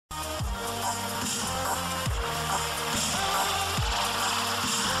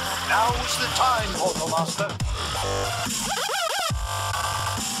Now's the time, Portal Master.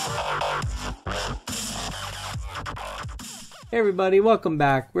 Hey everybody, welcome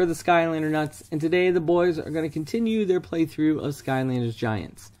back. We're the SkylanderNutts, and today the boys are going to continue their playthrough of Skylanders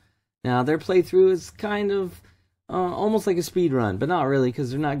Giants. Now, their playthrough is kind of almost like a speed run, but not really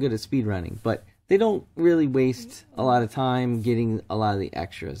because they're not good at speed running. But they don't really waste a lot of time getting a lot of the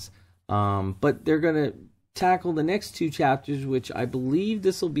extras. But they're going to tackle the next two chapters, which I believe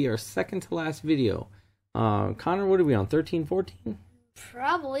this will be our second to last video. Connor, what are we on, 13, 14?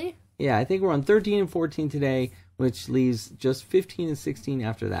 Probably. Yeah, I think we're on 13 and 14 today, which leaves just 15 and 16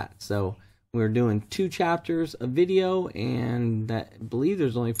 after that. So we're doing 2 chapters of video, and I believe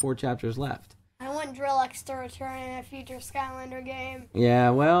there's only 4 chapters left. I want Drillex to return in a future Skylander game.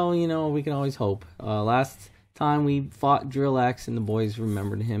 Yeah, well, you know, we can always hope. Last time we fought Drillex, and the boys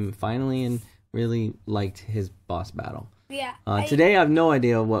remembered him finally and really liked his boss battle. Yeah. Today I have no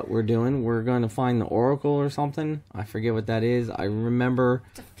idea what we're doing. We're going to find the Oracle or something. I forget what that is. I remember...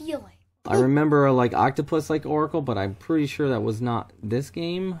 It's a feeling. I remember like octopus like Oracle, but I'm pretty sure that was not this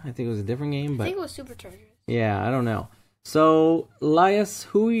game. I think it was a different game. But I think it was SuperChargers. Yeah, I don't know. So, Elias,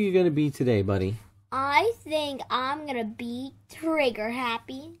 who are you going to be today, buddy? I think I'm going to be Trigger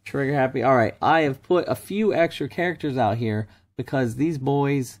Happy. Trigger Happy. All right. I have put a few extra characters out here because these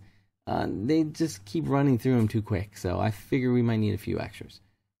boys, they just keep running through them too quick. So I figure we might need a few extras.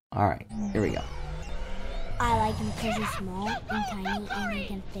 All right. Here we go. I like him because he's small and tiny and he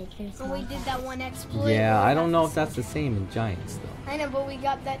can fit through So we did that one exploit. Yeah, I don't know if that's the same in Giants, though. I know, but we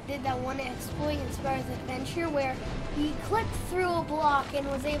did that one exploit in Spyro's Adventure where he clipped through a block and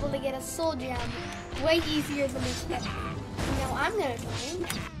was able to get a soul gem way easier than expected. Now I'm going to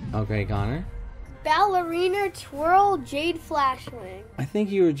find Okay, Connor. Ballerina Twirl Jade Flashwing. I think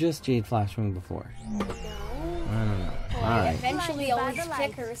you were just Jade Flashwing before. No. I don't know. Well, All I right. eventually always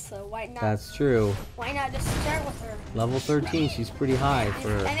pick her, so why not? That's true. Why not just start with her? Level 13, she's pretty high for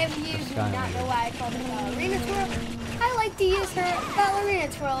And if you do not know Skylander. why I called her Ballerina Twirl, I like to use her Ballerina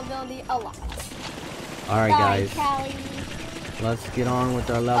Twirl ability a lot. All right, Bye, guys. Callie. Let's get on with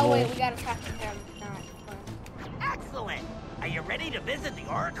our level. Oh wait, we gotta track him. Excellent! Are you ready to visit the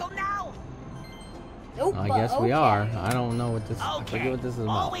Oracle now? Nope. I guess we are. I don't know what this. I Okay. forget what this is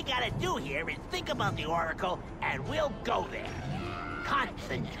All about. we gotta do here is think about the Oracle, and we'll go there.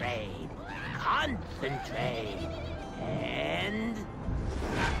 Concentrate. Concentrate. And...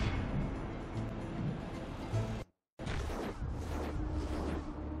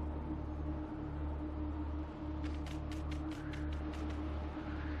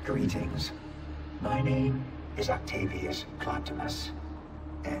 Greetings. My name is Octavius Cloptimus,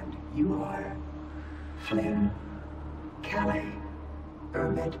 and you are Flynn, Calais,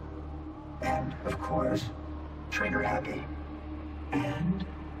 Ermit, and, of course, Trigger Happy, and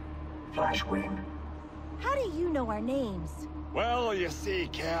Flashwing. How do you know our names? Well, you see,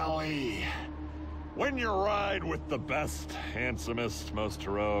 Callie, when you ride with the best, handsomest, most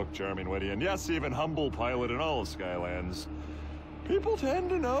heroic, charming, witty, and yes, even humble pilot in all of Skylands, people tend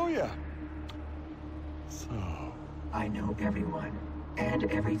to know you. So... I know everyone and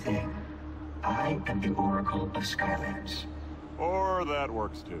everything. I am the Oracle of Skylands. Or that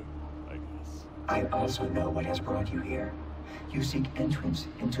works too, I guess. I also know what has brought you here. You seek entrance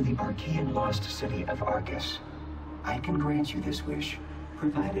into the Archean lost city of Arcus. I can grant you this wish,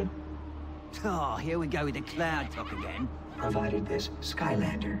 provided Oh, here we go with the cloud talk again. provided this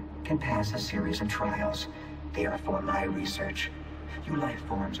Skylander can pass a series of trials. They are for my research. You life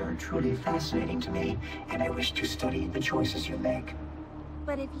forms are truly fascinating to me, and I wish to study the choices you make.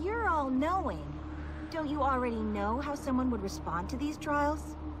 But if you're all-knowing, don't you already know how someone would respond to these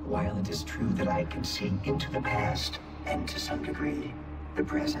trials? While it is true that I can see into the past, and to some degree, the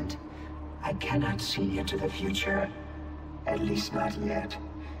present, I cannot see into the future. At least not yet.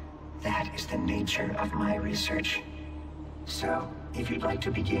 That is the nature of my research. So, if you'd like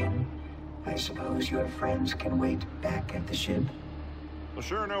to begin, I suppose your friends can wait back at the ship. Well,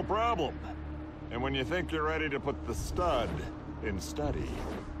 sure, no problem. And when you think you're ready to put the stud in study,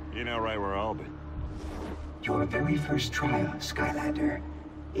 you know right where I'll be. Your very first trial, Skylander,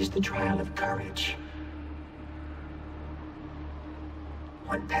 is the trial of courage.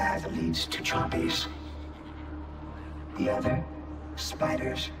 One path leads to chompies. The other,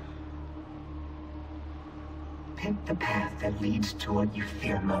 spiders. Pick the path that leads to what you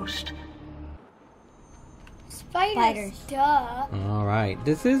fear most. Spiders. Duh. All right,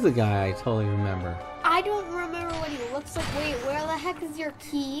 this is the guy I totally remember. I don't remember what he looks like. Wait, where the heck is your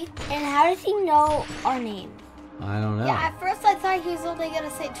key? And how does he know our names? I don't know. Yeah, at first I thought he was only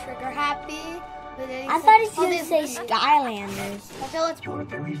gonna say Trigger Happy, But then he I said, thought he was "Oh, going to say this- Skylanders. I feel it's Your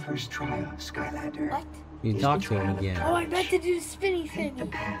very first trial, Skylander. what? You is talk the to him trial of again. Oh, I meant to do the spinny Take the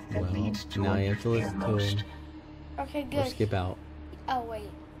thingy. path that Well, leads to now what you have to fear listen to most. him. Okay, Or good. skip out. Oh wait.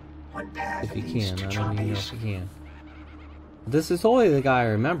 One path If you leads can. to I don't even know Chompies. if you can. This is totally the guy I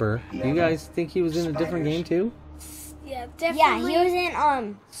remember. You guys think he was in a different game too? Yeah, Yeah, definitely. he was in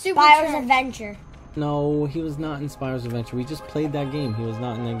Spyro's SuperChargers. Adventure. No, he was not in Spyro's Adventure. We just played that game. He was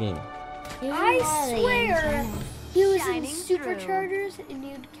not in that game. He was in I one of the swear games, he was in Shining SuperChargers, and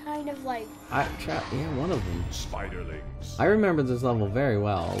you'd kind of like. Yeah, one of them. Spiderlings. I remember this level very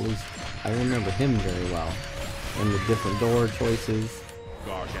well. At least I remember him very well. And the different door choices.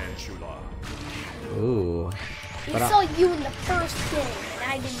 Gargantula. Ooh. He But saw you in the first game,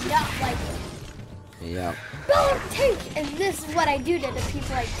 and I did not like it. Yeah. Take, and this is what I do to the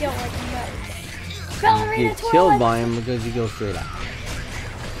people I don't like the most. You Ballerina get toilet. killed by him because you go straight up.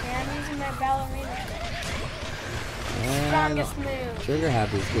 Yeah, I'm using my ballerina. And Strongest move. Trigger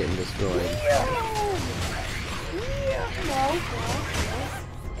Happy's getting destroyed.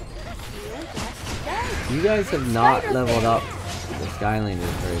 You guys have not leveled up the Skylanders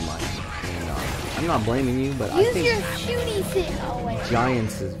very much. And, I'm not blaming you, but I Use your think shooty thing. Oh wait.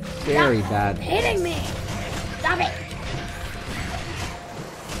 Giants is very bad. Hitting me. Stop it.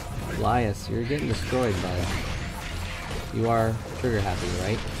 Elias, you're getting destroyed by it. You are Trigger Happy,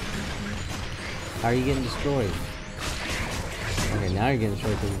 right? How are you getting destroyed? Okay, now you're getting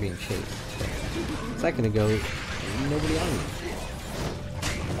destroyed because you're being chased. A second ago, nobody on you.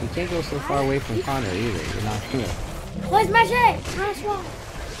 You can't go so far away from Connor either. You're not here. Where's my shade? Nice one.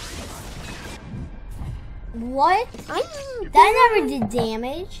 What? That never did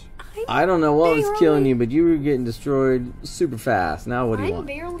damage. I don't know what was killing you, but you were getting destroyed super fast. Now what do you I'm want?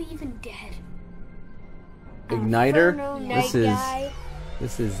 barely even dead. Igniter? Inferno,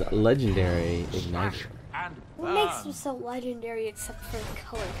 This is legendary Igniter. And What makes him so legendary except for the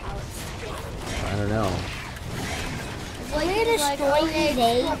color palettes? I don't know. Like, Way to destroy okay, these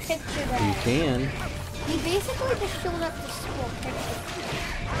cool days. picture You that. can. He basically just showed up to school picture.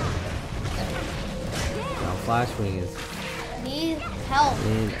 Now Flashwing is Need help.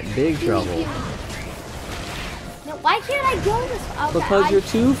 in big trouble. No, why can't I go this? Okay, Because you're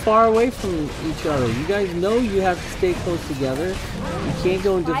too far away from each other. You guys know you have to stay close together. You can't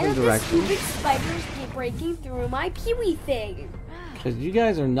go in Why different are the directions. stupid spiders keep breaking through my Pee-wee thing? Because you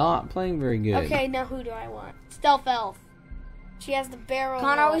guys are not playing very good. Okay, now who do I want? Stealth Elf. She has the barrel.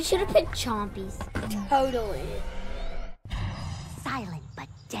 Connor, we roll. should have picked Chompies. Totally. Silent but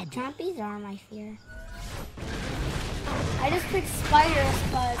deadly. Chompies are my fear. I just picked spiders,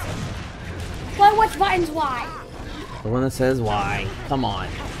 but why? Which button's why? The one that says why. Come on.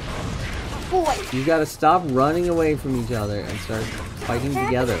 Boy, You gotta stop running away from each other and start fighting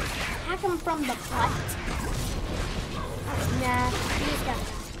together. attack him from the butt. Nah, he's got.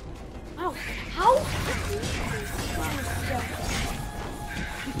 Oh, how?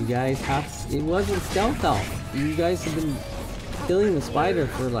 You guys have. It wasn't Stealth Elf. You guys have been killing the spider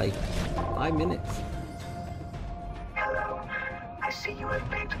for like 5 minutes. Hello. I see you have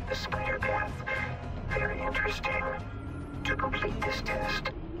picked the spider path. Very interesting. To complete this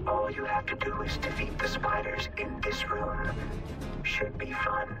test, all you have to do is defeat the spiders in this room. Should be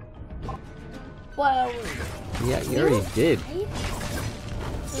fun. Whoa. Yeah, you already did.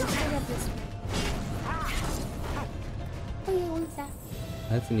 Let's look at this one. Oh yeah, what's that?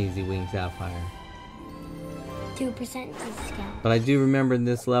 That's an easy Wing Sapphire. 2% discount. But I do remember in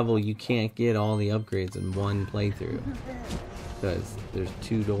this level you can't get all the upgrades in one playthrough. Because there's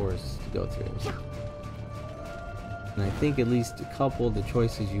 2 doors to go through. And I think at least a couple of the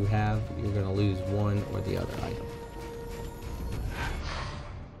choices you have, you're going to lose one or the other item.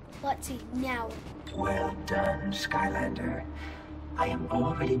 Let's see now. Well done, Skylander. I am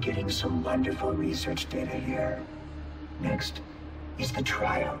already getting some wonderful research data here. Next is the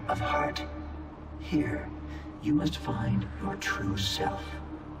trial of heart. Here, you must find your true self.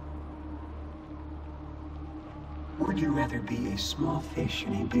 Would you rather be a small fish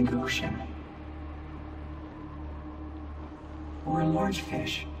in a big ocean? Or a large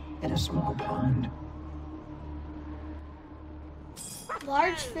fish in a small pond?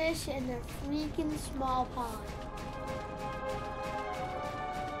 Large fish in a freaking small pond.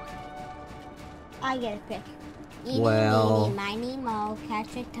 I get a pick. Eeny, Well- meeny, miny, moe,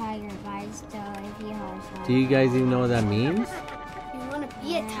 catch a tiger by his toe if he holds on. Do you guys even know what that means? You want to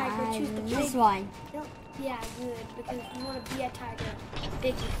be a tiger, choose the This big. one. No, yeah, good, because you want to be a tiger.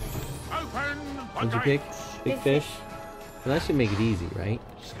 Big fish. open the What'd you pick? Big fish? Well, that should make it easy, right?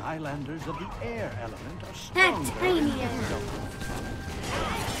 Skylanders of the air element are That stronger. tiny.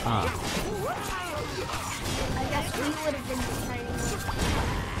 Ah. I guess we would have been the tiny ones.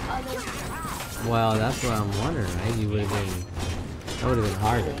 Well, that's what I'm wondering, right? You would have been. That would have been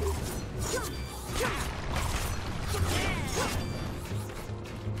harder.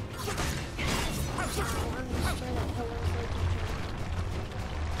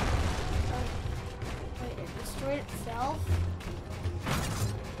 Wait, it destroyed itself?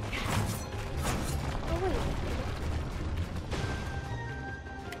 Oh, wait.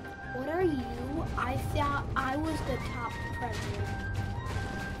 What are you? I thought I was the top president.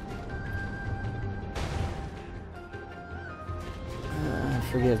 I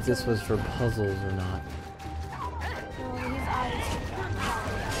forget if this was for puzzles or not. Well, his eyes.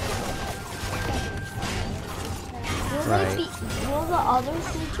 Right. Will the other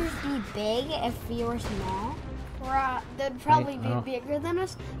creatures be big if we were small? They'd probably Wait, be oh. bigger than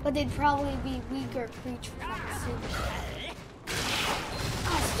us, but they'd probably be weaker creatures.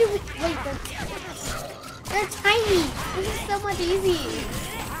 Oh, stupid! Wait, they're tiny. This is so much easy.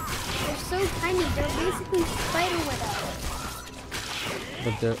 They're so tiny. They're basically spider webs.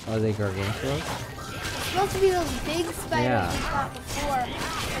 But are they gargantuan? It's supposed to be those big spiders Yeah. we fought before,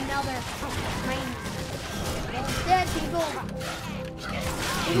 and now they're tiny. They're dead people.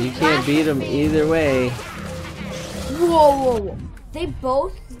 You can't beat them either way. Whoa. They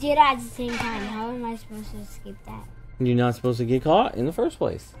both did at the same time. How am I supposed to escape that? You're not supposed to get caught in the first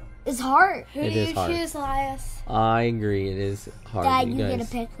place. It's hard. Who It do is you hard. choose, Elias? I agree, it is hard. Dad, you you guys. get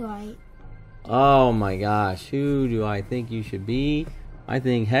a pick right. Oh my gosh, who do I think you should be? I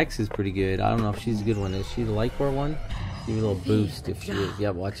think Hex is pretty good. I don't know if she's a good one. Is she the Lightcore one? Give you a little boost if she is.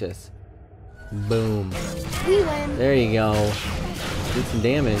 Yep, watch this. Boom. We win. There you go. Did some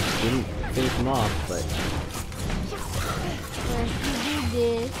damage. Didn't finish him off, but If you do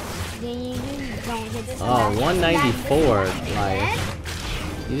this, then you don't get this. oh, 194, Elias.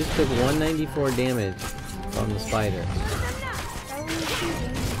 You just took 194 damage from the spider.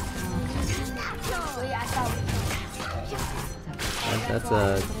 Wait, I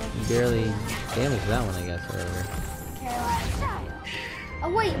thought That's barely damaged that one, I guess, earlier.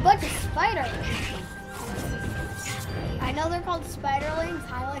 Oh wait, a bunch of spiders. I know they're called spiderlings.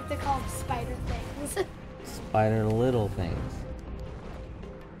 I like to call them spider things. Spider little things.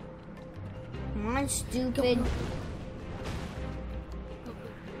 I'm stupid.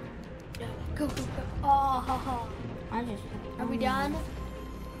 Go, go, go. Oh, I just. are we done?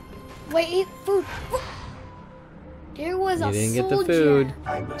 Wait, eat food. There was You a didn't get the soldier. food.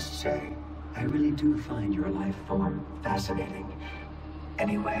 I must say, I really do find your life form fascinating.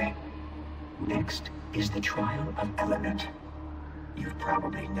 Anyway, next is the trial of element. You've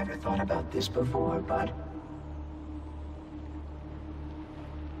probably never thought about this before, but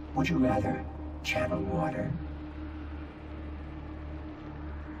would you rather channel water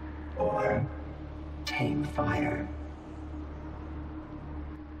or tame fire?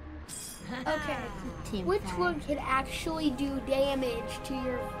 Okay, Team which fire. one could actually do damage to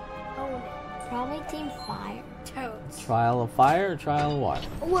your opponent? Probably Team Fire. Toads. Trial of fire or trial of water?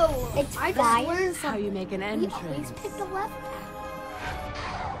 Whoa, whoa. It's I fire. just learned How something. you make an We entrance. always pick the left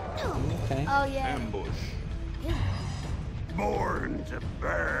path. Okay. Oh yeah. Ambush. Born to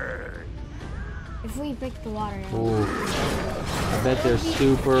burn. If we pick the water, Ooh. I bet they're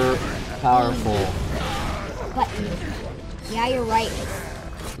super powerful. but yeah, you're right.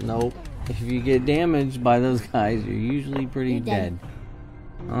 Nope. If you get damaged by those guys, you're usually pretty You're dead.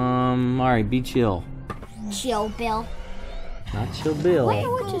 Alright, be chill. Chill, Bill. Not Chill Bill. Wait,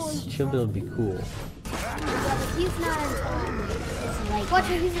 what is- Chill Bill would be cool. Yeah, but he's not in It's like Watch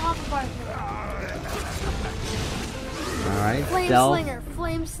it, he's off the bar. Alright, Flame stealth. slinger,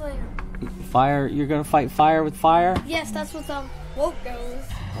 flame slinger. Fire, you're gonna fight fire with fire? Yes, that's what the quote goes.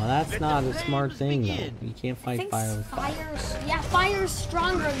 Well, that's not a smart thing, though. begin. You can't I fight think fire with fire. fire's, yeah, fire's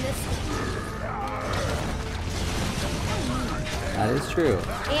stronger in this one. That is true.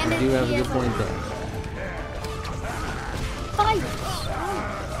 And You do it- have a he good has point there. Fire.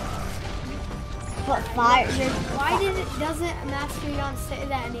 but fire. Why doesn't Mastery say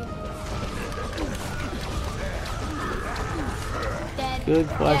that anymore? Dead. Good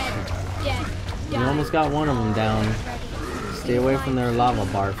question. Dead. You almost got one of them down. Stay away from their lava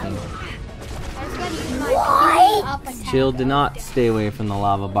barfing. What? Chill did not stay away from the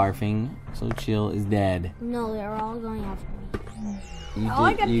lava barfing, so Chill is dead. No, they're all going after me. You All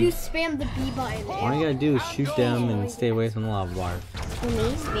I gotta do you, is spam the B button. all you gotta do is shoot them and stay away from the lava barf. For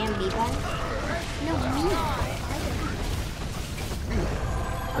me, spam B button. No, me.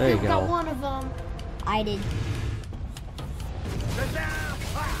 There you I've got go. one of them. I did.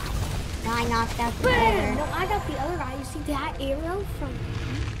 I knocked out the Bam! other. No, I got the other guy. You see that arrow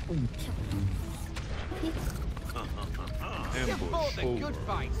from?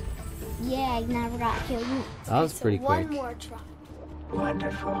 Yeah, I never got killed. That was pretty quick. One more try.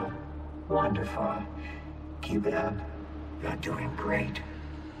 Wonderful. Wonderful. Keep it up. You're doing great.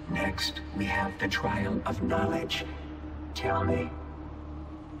 Next, we have the trial of knowledge. Tell me,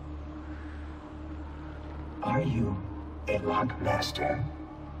 are you a lock master?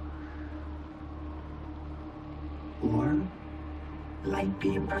 Or light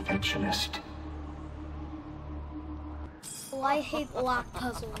beam perfectionist? Well, I hate lock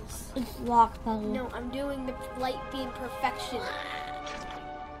puzzles. It's lock puzzle. No, I'm doing the light beam perfection.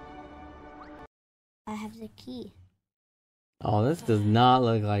 I have the key. Oh, this does not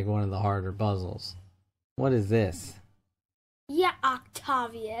look like one of the harder puzzles. What is this? Yeah,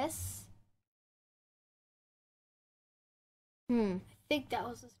 Octavius. I think that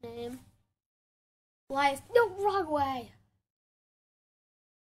was his name. Elias. No, wrong way.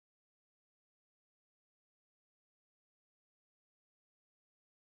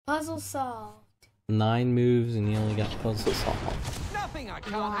 Puzzle solved. 9 moves and you only got puzzle solved. Nothing I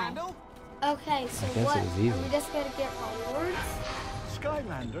can't handle. Okay, so guess what? it was easy. Are we just gonna get rewards?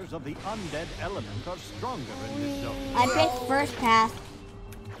 Skylanders of the undead element are stronger in this zone. I picked first pass.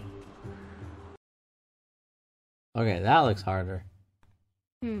 Okay, that looks harder.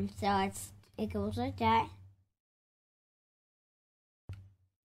 So it goes like that.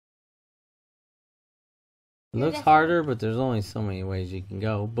 It looks harder, but there's only so many ways you can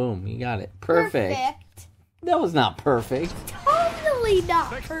go. Boom, you got it. Perfect. That was not perfect. Totally not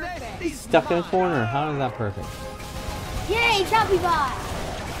perfect. He's stuck in a corner. How is that perfect? Yay, Choppy Bot!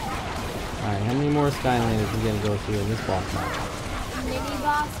 Alright, how many more Skylanders are we gonna go through in this boss now? Mini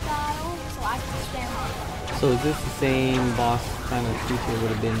boss battle, so I can stand on. So is this the same boss kind of creature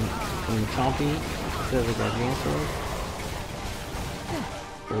would have been in Chompy instead of the Gargantuar?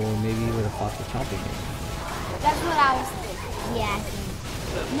 Or maybe you would have fought the Chompy game. That's what I was thinking. Yeah, I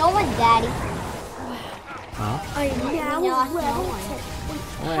think. No one, Daddy. Huh? I am now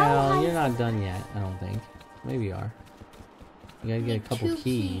Well, you're not done yet, I don't think. Maybe you are. You gotta get a couple 2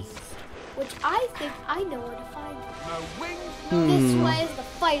 keys. Which I think I know where to find them. This way is the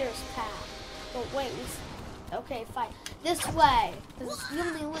fighter's path. Oh, wait. Okay, fine. This way. Because it's the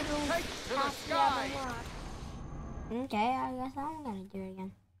only little path we have unlocked. Okay, I guess I'm gonna do it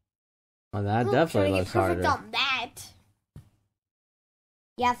again. Well, that Ooh, definitely trying to looks get perfect harder. on that.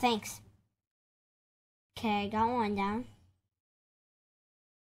 Yeah, thanks. Okay, I got one down.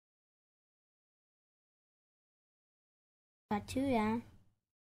 Got 2 down.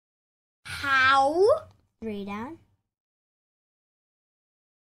 How? 3 down.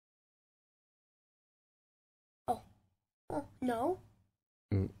 Oh, no.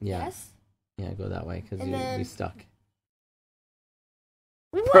 Yeah. Yes. Yeah, go that way because And you'll then- be stuck.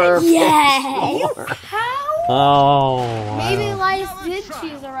 What? Yes! How? Oh, Maybe wow. Elias did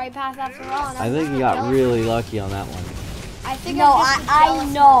choose the right path after all. and I I'm think you just got jealous. really lucky on that one. I think No, I'm just a I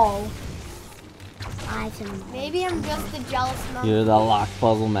jealous know. I can. mom. Maybe I'm just a jealous mom. You're the lock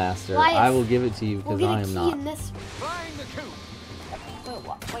puzzle master. Elias, I will give it to you We'll because get I a am key not. in this. Flying the coop. Wait,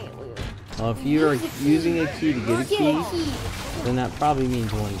 what? Wait. Well, if you are Use a key. using a key to get a We'll key, a key. then that probably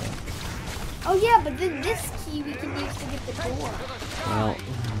means one go. Oh yeah, but then this key we can use to get the door. Well,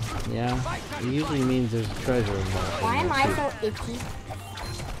 yeah. It usually means there's treasure involved. Why am I so itchy?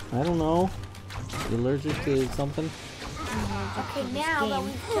 I don't know. You allergic to something? Okay, now that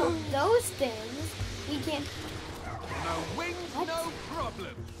we've killed those things, we can. No wings, What? no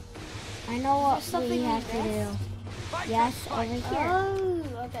problem. I know what There's something we have to we do. missed. Yes, over here.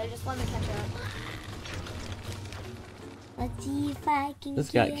 Oh, okay. Just let me catch up. Let's see if I can.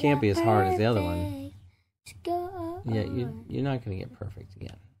 This guy get can't be a as hard as the other one. perfect score. Yeah, you're not going to get perfect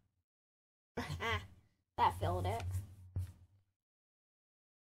again. That filled it.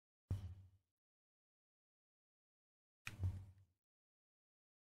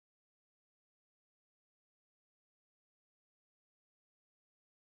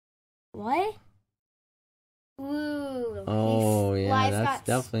 What? Ooh. Oh, these yeah, lies that's got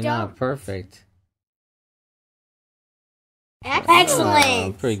definitely not stumped. perfect.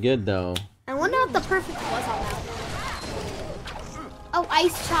 Excellent. Pretty good, though. I wonder what the perfect was on that one. Oh,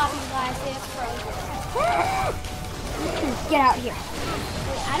 ice chopping guys, they have frozen. Get out here.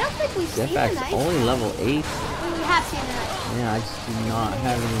 Wait, I don't think we've seen an Jetpack's ice only chop. level 8. We have seen an ice. Yeah, I just do not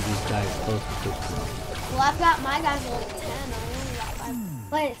have any of these guys close to 15. Well, I've got my guys at like 10. I only got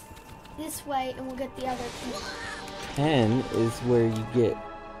 5. Wait, this way, and we'll get the other key. 10 is where you get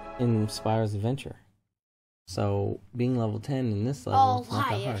in Spyro's Adventure. So, being level 10 in this level is not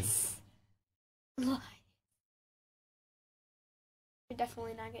that hard. Elias. You're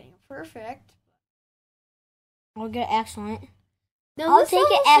definitely not getting a perfect. I'll get excellent. No, I'll this take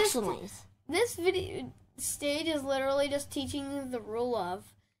it almost just- excellent. This video stage is literally just teaching you the rule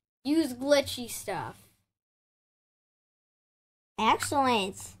of use glitchy stuff.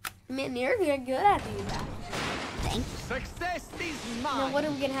 Excellent. Man, you're good at doing that. Thanks. Success is Now, mine. what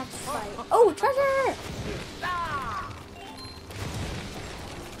are we gonna have to fight? Oh, treasure! Ah!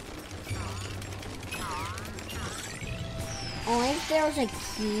 Only if there was a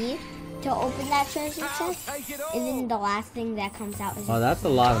key to open that treasure chest, and then the last thing that comes out is. Oh, that's a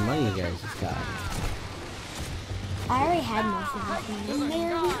lot of money you guys just got. I already had most of this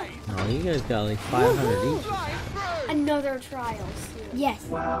money. Oh, you guys got like 500 each. Another trial soon. Yes.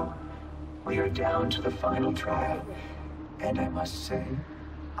 Wow, we are down to the final trial. And I must say,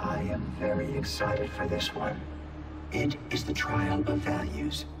 I am very excited for this one. It is the trial of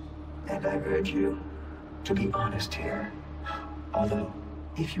values. And I urge you to be honest here. Although,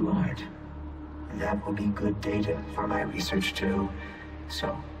 if you aren't, that will be good data for my research too.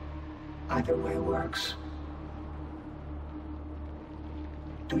 So, either way works.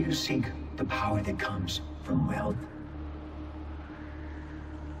 Do you seek the power that comes from wealth?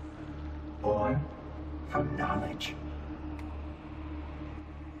 Or from knowledge?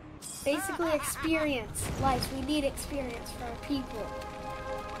 Basically, experience. Life. We need experience for our people.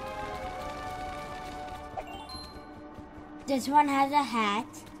 This one has a hat.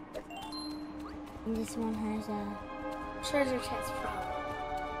 And this one has a Treasure chest problem.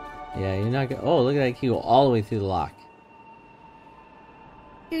 Yeah, you're not gonna. Oh, look at that key go all the way through the lock.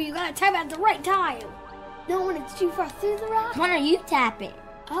 Here, you gotta tap at the right time. No, when it's too far through the rock. Come on, you tap it.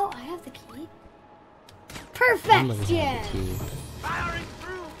 Oh, I have the key. I'm Perfect, looking yeah. at the key. Firing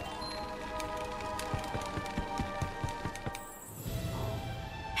through.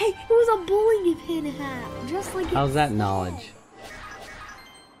 Hey, it was a bowling pin hat, just like How's it that said. knowledge?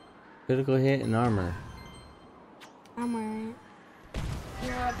 Critical hit and armor. I'm alright.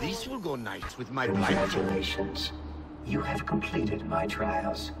 This will go nice with my blind. Congratulations. You have completed my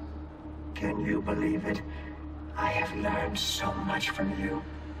trials. Can you believe it? I have learned so much from you.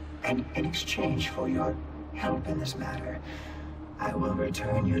 And in exchange for your help in this matter, I will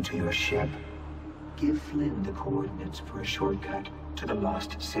return you to your ship. Give Flynn the coordinates for a shortcut to the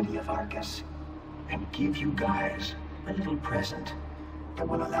lost city of Arcus. And give you guys a little present that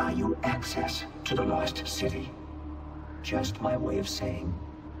will allow you access to the lost city. Just my way of saying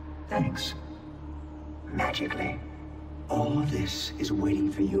thanks. Magically, all of this is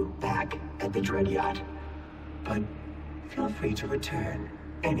waiting for you back at the Dread Yacht. But feel free to return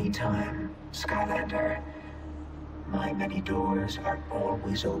anytime, Skylander. My many doors are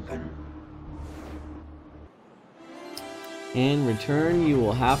always open. In return, you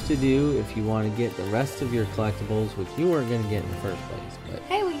will have to do if you want to get the rest of your collectibles, which you weren't going to get in the first place. But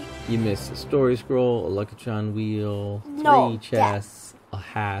Hey, you missed a story scroll, a Luckatron wheel, No, 3 chests, a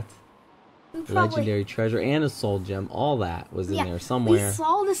hat, we a probably legendary treasure, and a soul gem. All that was in there we somewhere.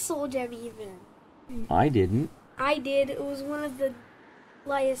 saw the soul gem even. I didn't. I did. It was one of the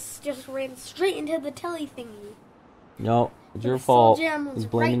lights just ran straight into the telly thingy. No, it's your The soul fault. gem I was was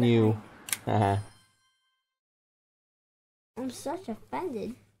blaming right you. Haha. I'm such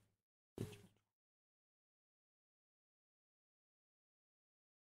offended.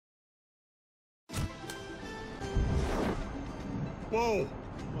 Whoa!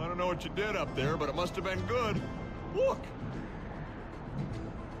 I don't know what you did up there, but it must have been good. Look!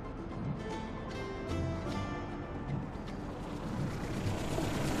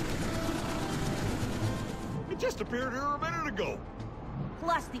 It just appeared here a minute ago.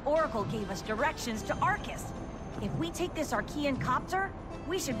 Plus, the Oracle gave us directions to Arcus. If we take this Archean copter,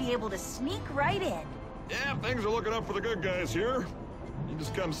 we should be able to sneak right in. Yeah, things are looking up for the good guys here. You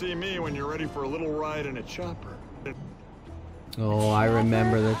just come see me when you're ready for a little ride in a chopper. Oh, I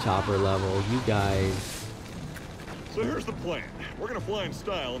remember the chopper level. You guys. So here's the plan. We're gonna fly in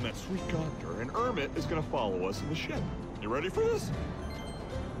style in that sweet copter, and Ermit is gonna follow us in the ship. You ready for this?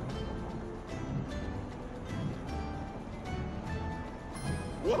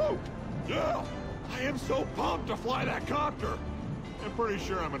 Whoa! Yeah! I am so pumped to fly that copter! I'm pretty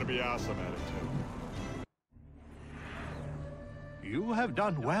sure I'm gonna be awesome at it, too. You have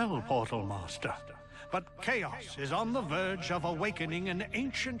done well, Portal Master. But chaos is on the verge of awakening an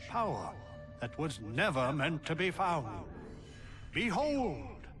ancient power that was never meant to be found.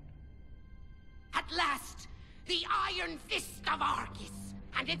 Behold! At last, the Iron Fist of Arcus,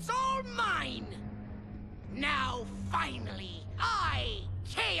 and it's all mine! Now, finally, I,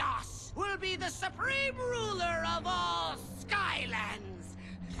 Chaos, will be the supreme ruler of all Skylands!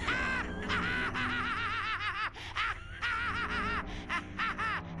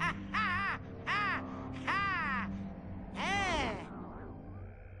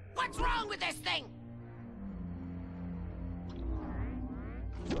 What's wrong with this thing?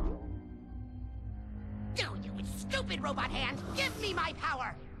 Do you stupid robot hand! Give me my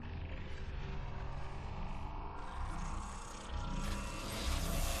power!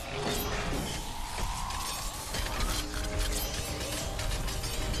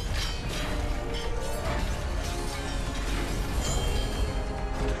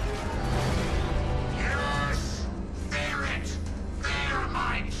 Yes! Bear it! Bear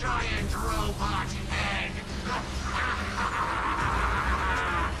my giant robot head!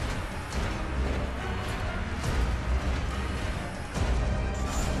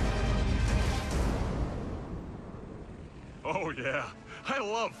 Oh, yeah. I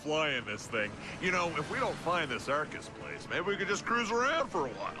love flying this thing. You know, if we don't find this Arcus place, maybe we could just cruise around for a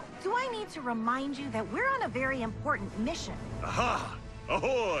while. Do I need to remind you that we're on a very important mission? Aha!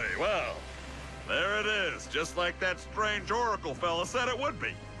 Ahoy! Well, there it is. Just like that strange Oracle fella said it would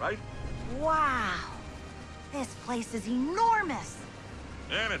be, right? Wow. This place is enormous.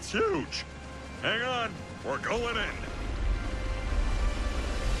 And it's huge. Hang on. We're going in.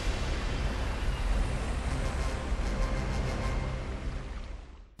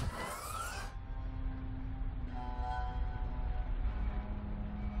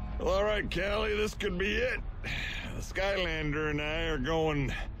 Well, all right, Callie, this could be it. The Skylander and I are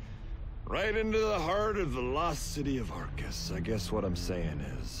going right into the heart of the lost city of Arcus. I guess what I'm saying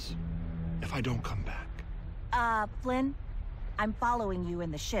is, if I don't come back. Flynn, I'm following you in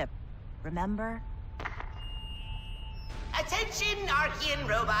the ship, remember? Attention, Archean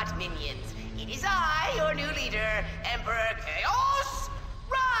robot minions. It is I, your new leader, Emperor Chaos.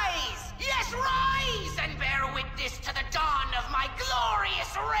 Rise! Yes, rise! And bear witness to the dawn of my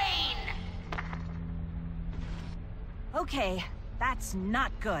glorious reign! Okay, that's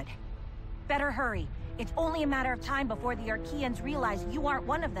not good. Better hurry. It's only a matter of time before the Archeans realize you aren't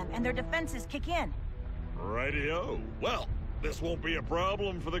one of them and their defenses kick in. Rightio. Well, this won't be a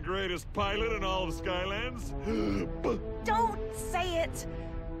problem for the greatest pilot in all of Skylands. Don't say it!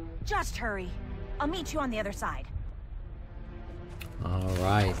 Just hurry. I'll meet you on the other side.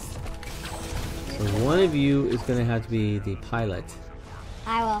 Alright. So one of you is going to have to be the pilot.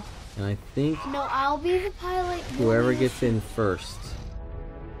 I will. And I think No, I'll be the pilot. whoever gets in first.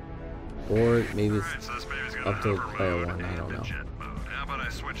 Or maybe it's up to player one, I don't know.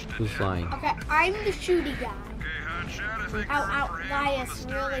 Who's flying? Okay, I'm the shooty guy. Ow, Elias,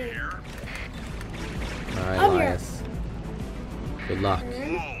 really. Alright, I'm here. Elias. Good luck.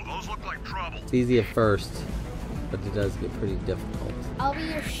 Whoa, those look like trouble. It's easy at first, but it does get pretty difficult. I'll be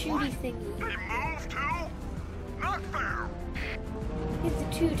your shooty thingy. They move too? Not fair. It's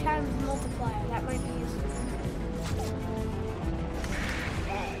a 2 times multiplier. That might be useful.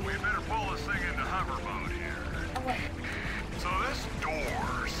 Whoa, we better pull this thing into hover mode here. Oh, wait. So this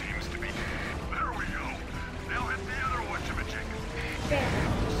door seems to be... There we go. Now hit the other whatchamajig. There.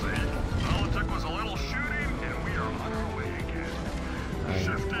 See? All it took was a little shooting, and we are on our way again. Alright.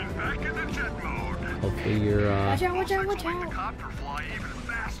 Shifting back into jet mode. Hopefully you're Watch out, watch out, Looks watch like the out. copter fly even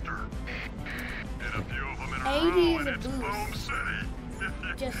faster. Hit a few of them in a 80 row, is and a it's boost. Boom City.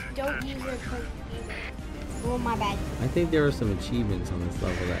 Just don't use it because Oh, my bad. I think there are some achievements on this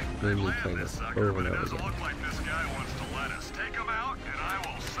level that made me play this Sucker, over but and it over doesn't again. look like this guy wants to let us. Take him out, and I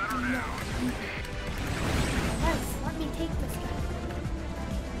will set her down. let me take this guy.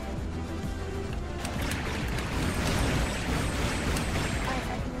 Alright,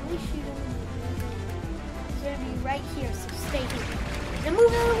 I can really shoot him. He's gonna be right here, so stay here. Now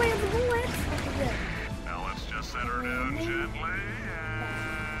move out of the way of the bullets. Okay, good. Now let's just set her down gently,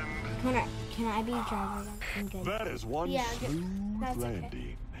 and... Can I be driver then? I'm good. That is one Yeah, good. smooth That's okay.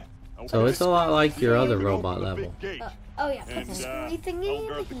 landing. So it's a lot like your other robot level. Oh yeah, put the And, screwy thingy I'll in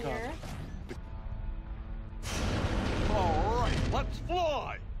guard the here. All right, let's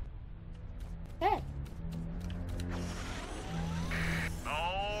fly. Good.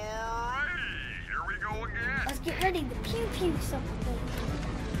 Alrighty, here we go again. Let's get ready to pew pew something.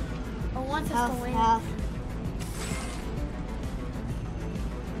 Or wants us to Health, land. health.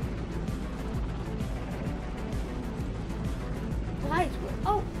 Lights were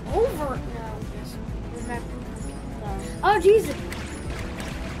over. No, just remember. Oh Jesus!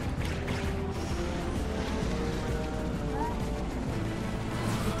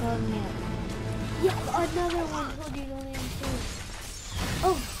 Yeah, another one told you to land too.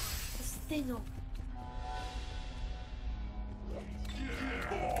 Oh, this thing over.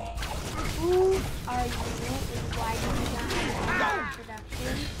 Who are you and why do you not have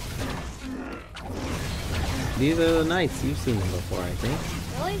introduction? These are the knights. You've seen them before, I think.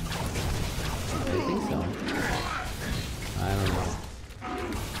 Really? I think so. I don't know.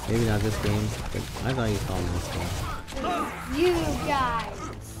 Maybe not this game, but I thought you saw him in this game. You guys.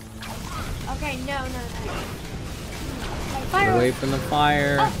 Okay, no. Like, Get fire. away from the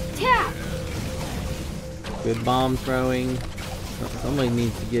fire. Tap. Good bomb throwing. Somebody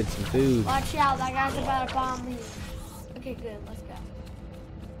needs to get some food. Watch out, that guy's about to bomb me. Okay, good, let's go.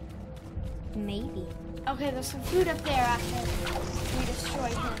 Maybe. Okay, there's some food up there after we destroy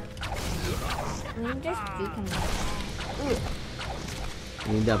him. We can just beat him like that.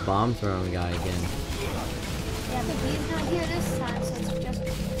 We need that bomb throwing guy again. Yeah, but he's not here this time, so it's just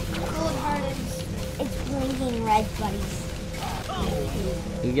cold hardens. It's blinking red, buddies.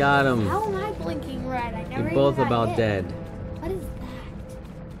 You got him. How am I blinking red? I never You're even both got about hit. dead. What is that?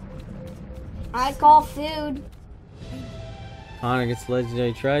 I call food. Connor gets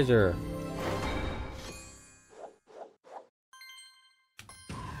legendary treasure.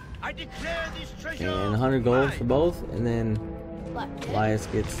 I declare this treasure And 100 gold for both, and then What? Elias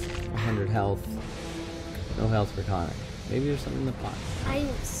gets 100 health. No health for Connor. Maybe there's something in the pot. I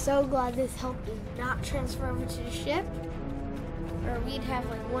am so glad this health did not transfer over to the ship, or we'd have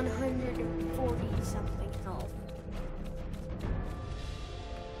like 140 something health.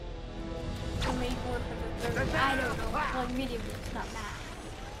 Or maybe 130. I don't know. Well, medium is not bad.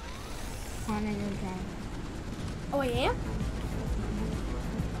 Connor is dead. Oh, I am?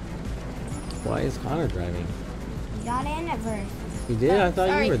 Why is Connor driving? We got in at first. You did? I thought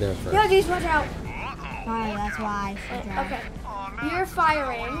Sorry. you were there first. No, dude, watch out. Connor, that's why I should drive. Okay. You're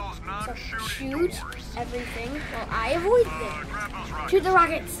firing, so shoot everything while I avoid them. Shoot the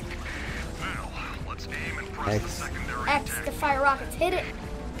rockets. X. X to fire rockets. Hit it.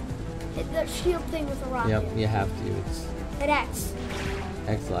 Hit the shield thing with a rocket. Yep, you have to. It's Hit X.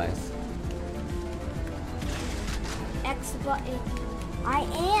 X Elias. X button. I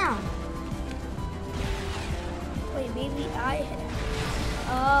am. Wait, maybe I hit it.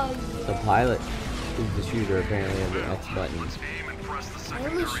 Oh, The yeah. pilot is the shooter apparently of the X button. I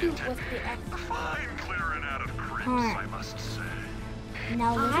only shoot with the X. Connor.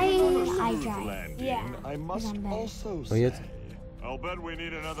 Now I drive. Landing, Yeah. I must I'm better. also Oh, yes. say, I'll bet we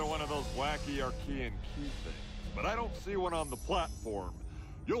need another one of those wacky Archean key things, but I don't see one on the platform.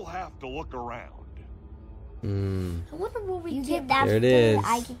 You'll have to look around. I wonder what we You get. get that There it food, is.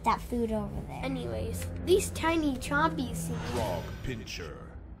 I get that food over there. Anyways, these tiny chompies seem Frog pincher.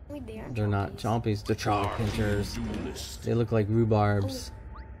 Wait, they aren't They're not chompies. chompies, they're chalk pinchers. They look like rhubarbs.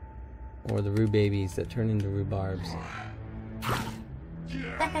 Or the rhubabies that turn into rhubarbs.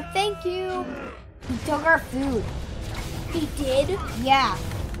 Thank you. He took our food. He did. Yeah.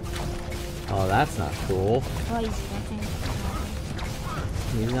 Oh, that's not cool. Oh, he's getting.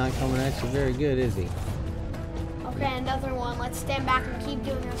 He's not coming at you very good, is he? Okay, another one. Let's stand back and keep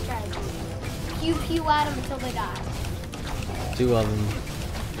doing our strategy. Pew pew at them until they die. Two of them.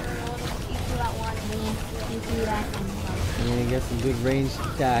 Pew pew at one. And he gets some good ranged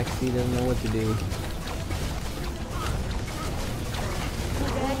attacks. He doesn't know what to do.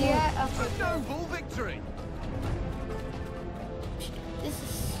 Good idea. Okay. noble victory. This is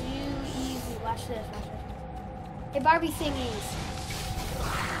so easy. Watch this. Watch this. Hey, Barbie thingies.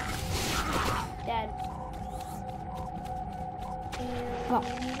 Dead. And what we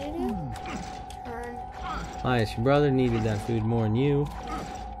need to do? Turn. Elias, your brother needed that food more than you.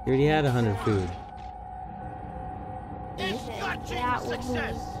 He already had 100 food. That would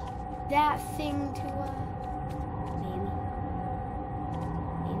move that thing to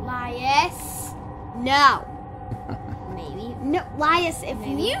Lias. No. Maybe. No, Lias, if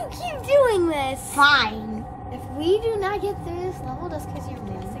you keep doing this, Fine. if we do not get through this level just because you're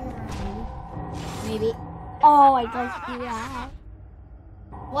messing around, Maybe. Oh, I'd like to do that.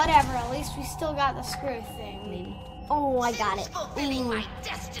 whatever, at least we still got the screw thing. Maybe. Oh, I got it. Fulfilling Ooh. my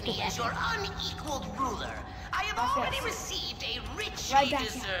destiny as your unequaled ruler, I have already received a richly Right back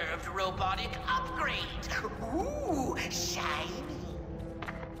deserved robotic upgrade. Ooh, shiny.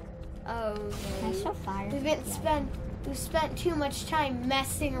 Oh, I saw fire. we've spent too much time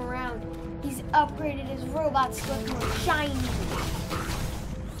messing around. He's upgraded his robots to look more shiny.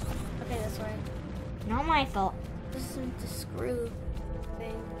 Okay, this way. Not my fault. This isn't the screw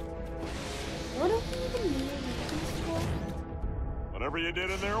thing. What do we even need these for? Whatever you did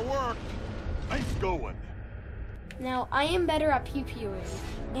in there worked. Nice going. Now, I am better at pew-pewing.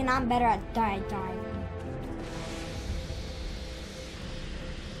 And I'm better at diving.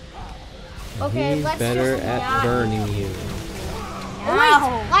 Okay, He's let's better just at not- burning you.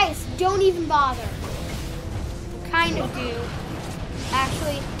 Oh, wait, Lias, don't even bother. Kind of do.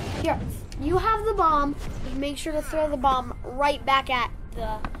 Actually, here, you have the bomb. Just make sure to throw the bomb right back at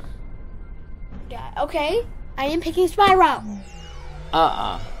the guy. Okay, I am picking Spyro.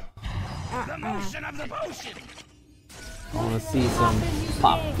 The motion of the potion. I want to see some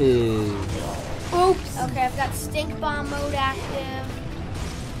pop fizz. Oops. Okay, I've got stink bomb mode active.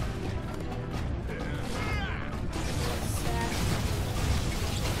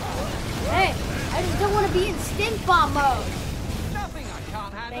 Hey, I just don't want to be in stink bomb mode. Nothing I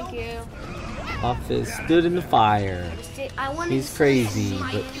can't handle. Thank you. Pop fizz stood in the fire. I wanted He's to crazy,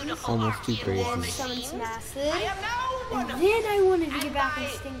 summon but almost too crazy. summon some acid. And then I wanted to get back in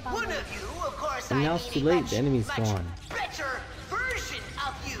stink bomb One mode. of you, of course, And I now mean it's too a late. much, The enemy's much gone. better version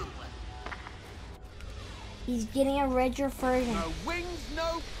of you. He's getting a richer version. No wings,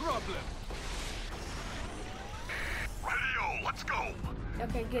 no problem. Radio, let's go.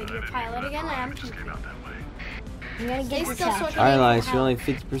 Okay, good. You're pilot again. I am Just came out that way. I'm gonna Stay get the still so I chest. can Alright, make Elias, your you're only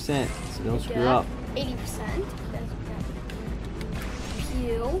health. 50%, so don't screw Good. up. 80%.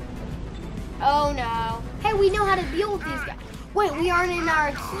 Pew. Oh no. Hey, we know how to deal with these guys. Wait, we aren't in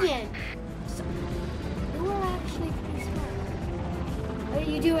our key. So, you are actually pretty smart. What are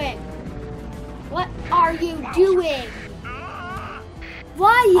you doing? What are you doing?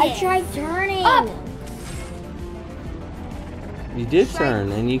 Why? I tried turning. Up. You did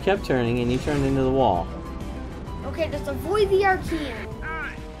turn, and you kept turning, and you turned into the wall. Okay, just avoid the Archean.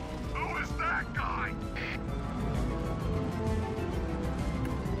 Hey, who is that guy?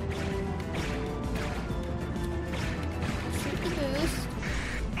 Shoot the boost.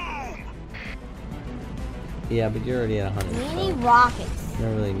 Boom. Yeah, but you're already at 100. We So need rockets. you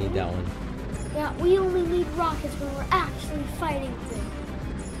don't really need that one. Yeah, we only need rockets when we're actually fighting things.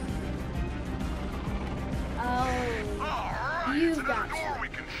 Oh, you got it. We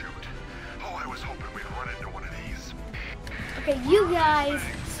can shoot. Oh, I was hoping we'd run into one of these. Okay, you guys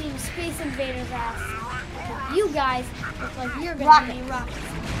seem Space Invaders-esque. You guys look like you're gonna be rockets. Alright,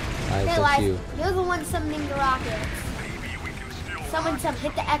 Okay, that's Life, you. you're the one summoning the rockets. Maybe we can still Someone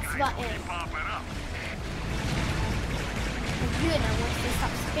hit the X button. pop it up. Good, I want you to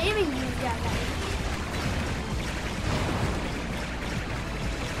stop spamming these guys.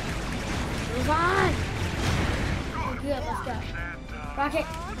 Move on. Oh, good, let's go. Rocket.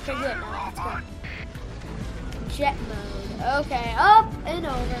 Okay, good. Now let's go. Jet mode. Okay, up and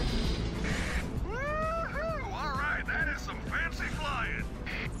over. Woohoo! All right, that is some fancy flying.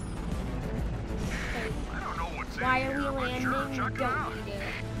 Okay, I don't know what's why in are we here, but landing? sure, We check it out. don't need it.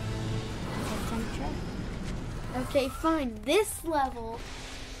 Okay, fine. This level,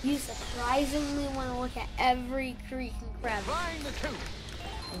 you surprisingly want to look at every creek and crevice. Find the coop.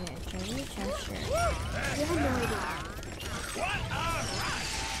 You have no idea.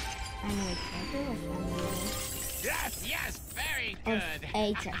 I know exactly which one it is. Yes, yes, very It's good.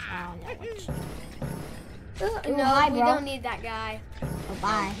 a chest. I don't know which. No, hi, we bro. don't need that guy. Oh,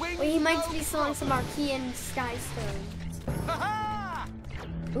 bye. Wings, Wait, he might no be selling some Archean sky stones. Ha-ha!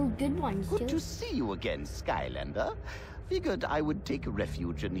 Ooh, good ones Good too. to see you again, Skylander. Figured I would take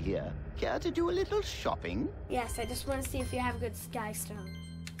refuge in here. Care to do a little shopping? Yes, I just want to see if you have good sky stones.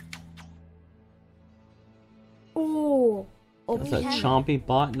 Ooh. Oh, That's we a have- chompy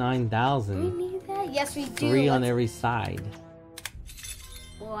bot Do 9,000. we need that? Yes, we do. 3 on Let's- every side.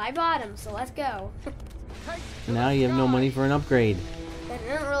 Well, I bought him, so let's go. Now you have no money for an upgrade. That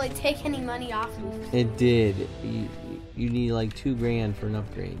didn't really take any money off me. It did. You need like $2 grand for an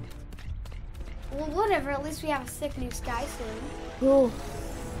upgrade. Well, whatever. At least we have a sick new sky stone. Ooh.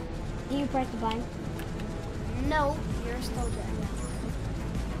 Can you press the button? No, you're still dead.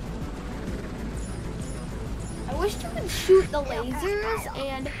 I wish you could shoot the lasers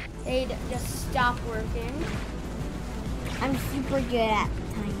and they'd just stop working. I'm super good at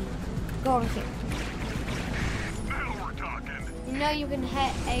timing. Go over here. Now we're talking. You know you can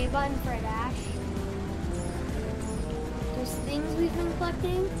hit A button for a dash. Those things we've been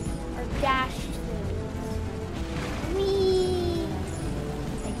collecting are dash things. Whee!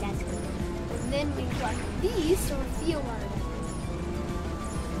 Like that's good. And then we collect these so we're field artists.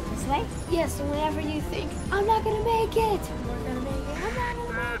 This way? Yeah, so whenever you think, I'm not gonna make it, we're gonna make it, I'm not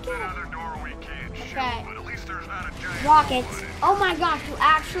gonna That's make it. another door we can't shoot, Okay. but at least there's not a giant Rockets. Oh my gosh, you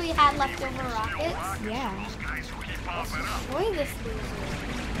actually had leftover rockets? Yeah. Those guys will keep popping up. Destroy this loser.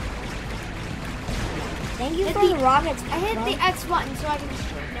 Thank you Hit for the- the rockets. I hit bro. the X button so I can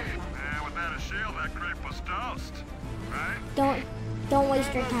destroy it. Never mind. And without a shield, that creep was toast. Right? Don't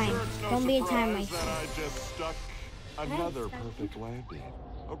waste your time. Sure, it's no Don't be a time surprise waster. that I just stuck another perfect landing.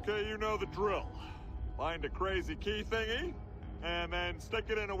 Okay, you know the drill. Find a crazy key thingy, and then stick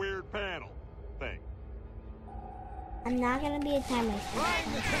it in a weird panel thing. I'm not gonna be a time waster.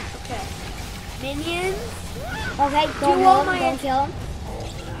 Okay. Minions. Okay, Do don't all kill him. my- Don't kill him.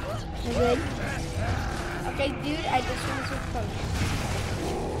 You're good. Okay, dude, I just want to switch potions.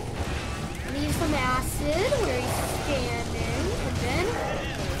 leave some acid where he's standing, and then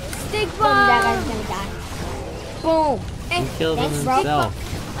stick Boom, bomb. that guy's gonna die. Boom. Hey, He killed him thanks, bro.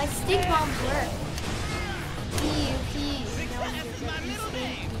 himself. my stick bombs work. He.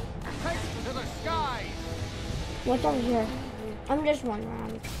 To the sky. What's over here? I'm just running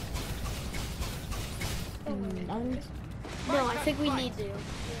around. No, I think we need to.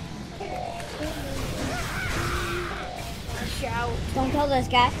 Shout. Don't kill this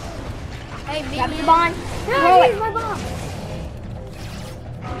guy. Hey, Grab minion. your bond. No, Throw here's it. my bomb.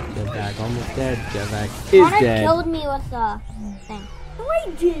 Jetpack almost dead. Jetpack is Connor dead. killed me with the thing. No, I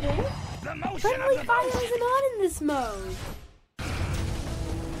didn't. The motion Friendly of the fire motion. isn't on in this mode.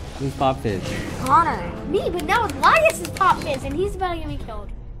 Who's Pop Fizz? Connor. Me, but now Elias is Pop Fizz, and he's about to get me killed.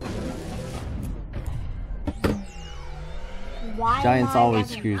 Why Giants am I always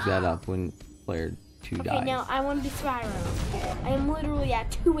getting- screws that up when player 2 Okay, dies. now I want to be Spyro. I am literally at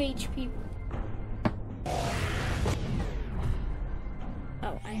 2 HP.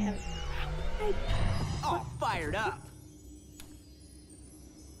 Oh, I have. All fired up.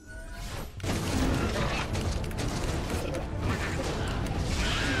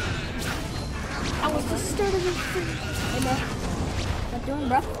 I was the start of the thing. Hey, bro. What doing,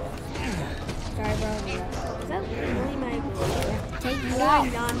 bro? Sorry, bro. Is that really my Take you my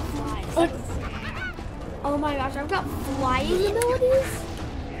out. non-fly? Oh my gosh, I've got flying abilities?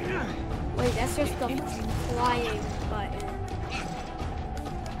 Wait, that's just the flying button.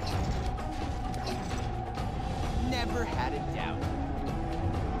 Never had a doubt.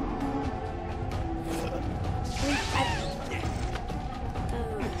 Wait,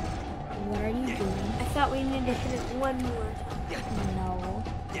 What are you doing? I thought we needed to hit it one more time. No.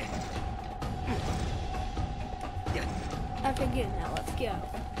 Okay, good. Now let's go.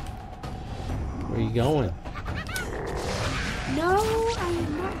 Where are you going? No, I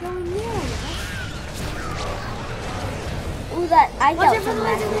am not going there. Ooh, that I What's dealt it for some the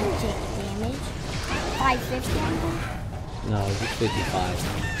last laser? damage. 550 on him. No, it was just 55.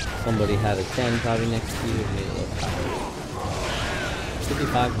 Somebody had a 10 probably next to you and made it look higher.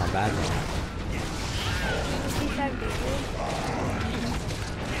 55 is not bad though. 55 damage.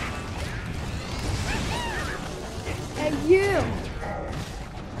 Hey, you!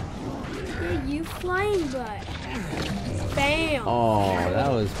 Hey, you flying butt. Bam! Oh,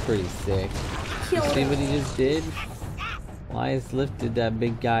 that was pretty sick. You Kill see him. what he just did? Elias lifted that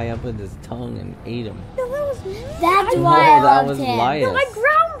big guy up with his tongue and ate him. No, that was me. That's No, why I that loved was him. Elias. No, I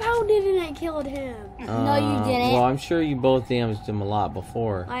ground pounded and I killed him. No, you didn't. Well, I'm sure you both damaged him a lot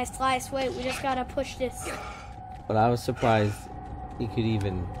before, Slice, wait, we just gotta push this. but I was surprised he could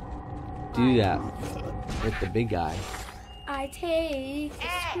even do that with the big guy. I take.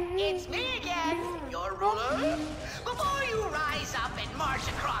 It's me again, your ruler. Before you rise up and march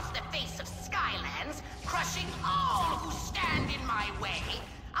across the face of Skylands, crushing all who stand in my way,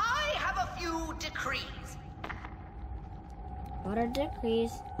 I have a few decrees. What are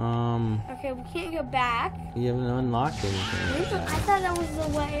decrees? Okay, we can't go back. You haven't unlocked anything like I that. thought that was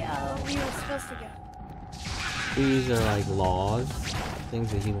the way we were supposed to go. These are like laws,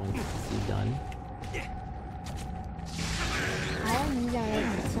 things that he wants to see done. I don't need to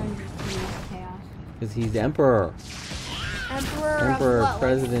make some decrees, Chaos. Because he's emperor. Emperor of what?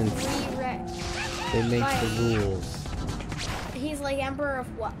 president. Like They make Right. the rules. he's like emperor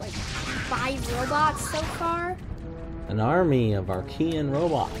of what? Like 5 robots so far? An army of Archean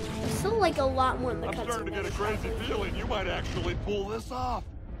robots. There's still like a lot more in the I'm cutscene. starting to get a crazy feeling you might actually pull this off.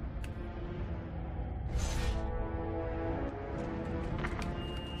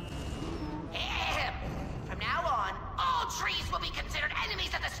 From now on, all trees will be considered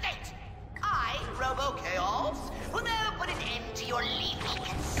enemies of the state. I, Robo-Chaos, will now put an end to your leafy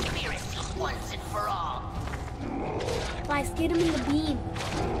conspiracy once and for all. Slice, get him in the beam.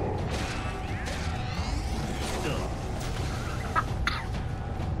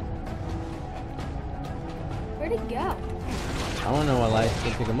 Where'd it go? I don't know why Elias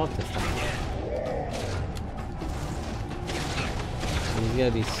can pick him up this time. He's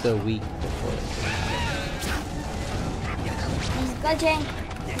gotta be so weak before He's glitching.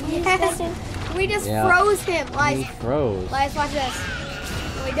 He's Yes. glitching. We just Yeah. froze him. he Lies, froze. watch this.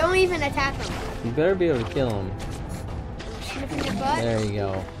 We don't even attack him. You better be able to kill him. Shoot him in the butt. There you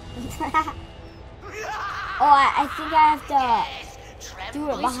go. Oh, I think I have to do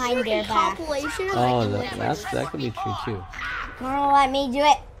it behind their back. Compilation of Oh, like, that could be true too. Don't let me do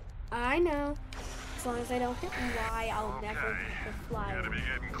it. I know. As long as I don't hit Y, I'll never fly. Gotta be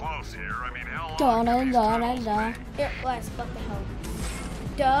getting close here. I mean, how long? Dun dun dun dun dun. Here, let's what the hell.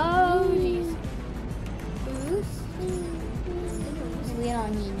 Dozies. Boost. We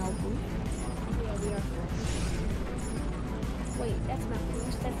don't need no boost. Wait, that's not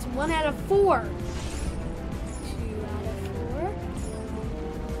boost. That's 1 out of 4. 2 out of 4.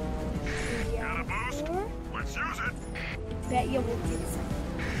 3 out of 4. Let's use it. Bet you will get some.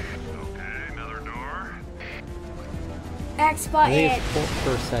 Okay, another door. X I button. think it's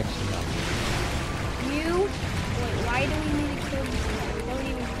first section though. You. Wait, why do we need to kill you? We don't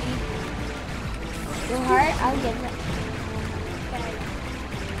even need you. Your heart, I'll give it. Okay.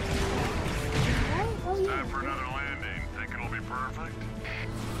 Alright, oh Time yeah. for another landing. Think it'll be perfect?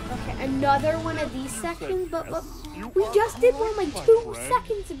 Okay, another one of these sections, but we just did one like 2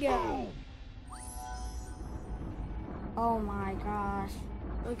 seconds ago. Oh my gosh.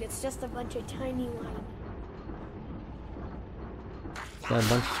 Look, it's just a bunch of tiny ones. Got a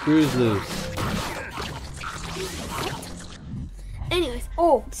bunch of screws loose. Anyways,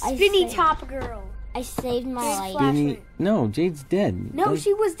 Oh, Spinny Top Girl. I saved my life. Spinny. No, Jade's dead. No,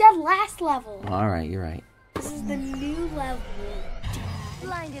 she was dead last level. Alright, you're right. This is the new level.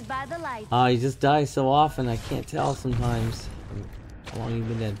 Blinded by the light. Oh, you just die so often, I can't tell sometimes how long you've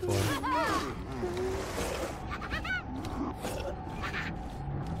been dead for.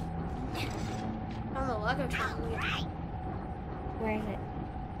 On the Lego trampoline. Where is it?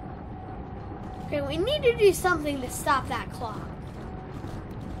 Okay, we need to do something to stop that clock.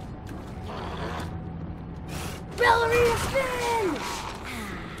 Ballerina spin!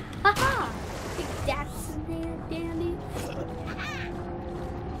 Haha! Think that's dandy.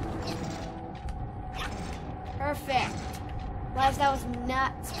 Perfect. Guys, that was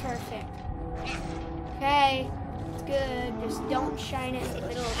nuts perfect. Okay, it's good. Just don't shine it in the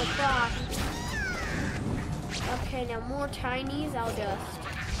middle of the clock. Okay, now more tinies. I'll just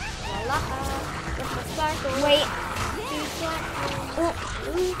voila. With the sparkle. Wait.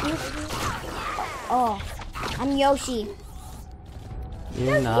 Oh, I'm Yoshi.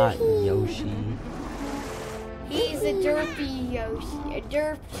 You're not Yoshi. He's a derpy Yoshi. A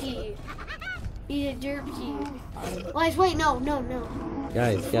derpy. He's a derpy. Guys, wait, no.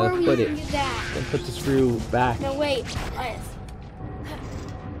 Guys, Before gotta we put even it. do that. Gotta put the screw back. No, wait. Guys.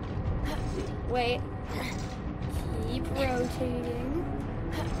 Wait. Keep rotating.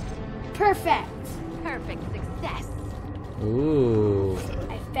 Perfect. Perfect success. Ooh.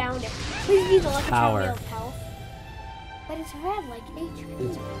 I found it. Please be the lucky Power. charm of health. But it's red like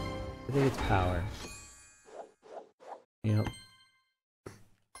HP. I think it's power. Yep.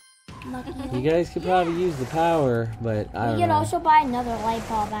 You guys could probably use the power, but I We don't could know. also buy another light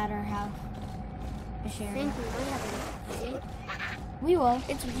bulb at our house. For I sure. think we might have it. We will.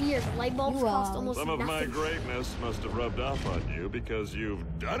 It's weird. Light bulbs You will. cost almost Some of my nothing. greatness must have rubbed off on you because you've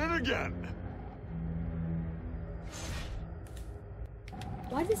done it again.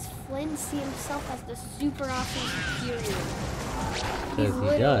 Why does Flynn see himself as the super awesome superior? Because he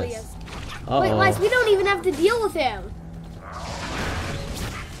literally does. is. Uh-oh. Wait, Lice, we don't even have to deal with him.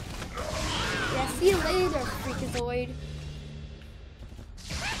 Yeah, see you later, Freakazoid.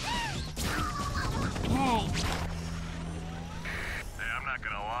 Hey. Hey, I'm not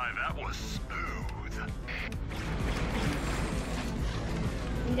gonna lie, that was smooth.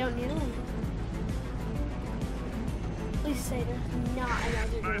 We don't need him. Please say there's not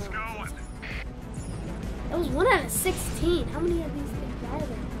another Nice door. going. That was 1 out of 16. How many of these things are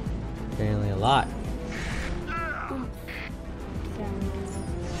there? Apparently a lot.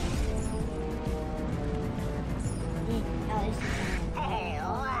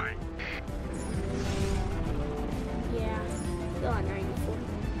 Alright. Yeah, still at 94.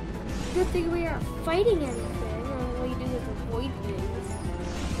 Good thing we aren't fighting anything. All you do is avoid things.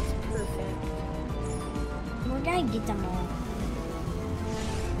 It's perfect. We're gonna get them all.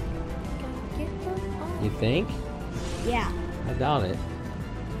 Gotta get them all. You think? Yeah. I doubt it.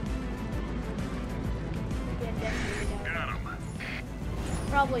 Yeah, definitely don't. Got him.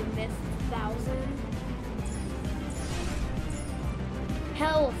 Probably missed 1,000.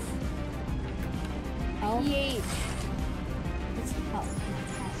 Health. Health? pH. It's health.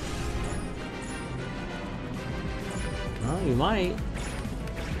 Oh, you might.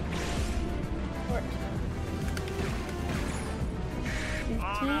 Port.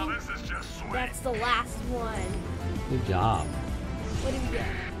 Oh, now this is just sweet. That's the last one. Good job. What do we get?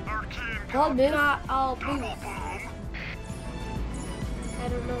 Arcane Gold boost. Got all double boost. boom. I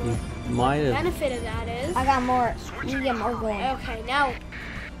don't know You what might the have. benefit of that is. I got more. You get more gold. Okay, now,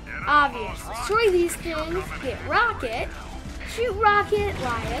 obvious. Destroy these things, get Rocket, shoot Rocket,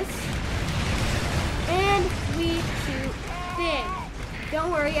 Linus, and we shoot Thing.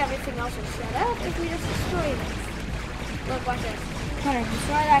 Don't worry, everything else will shut up if we just destroy this. Look, watch this. Connor,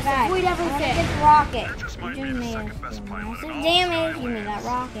 destroy that guy. Avoid everything. I want to get the rocket. You just made us do massive damage. Give me that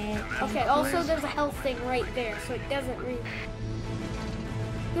rocket. Okay, also there's a health thing right there, so it doesn't really...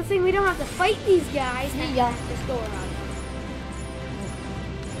 Good thing we don't have to fight these guys. There you go. Just go around.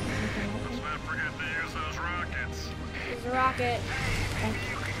 Let's not forget to use those rockets. There's a rocket.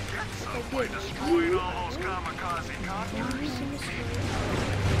 By destroying all those kamikaze copters.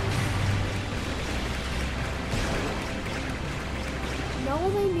 No, all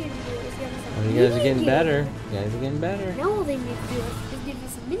they need to do is give us Oh, a you guys are getting mini-game. better. You guys are getting better. No, all they need to do is give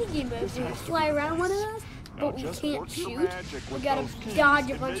us a mini-game moves. We can fly around one of us, but we can't shoot. We gotta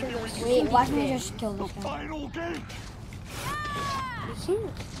dodge a bunch of those. Wait, watch me just kill this guy. Final gate. We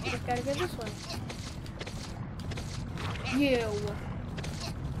can't. We just gotta go this way. You.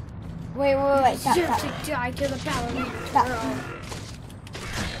 Wait, stop, Deserve stop. to die to the ballerina Stop. girl.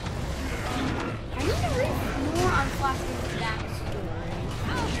 I need to read more on Flash's backstory.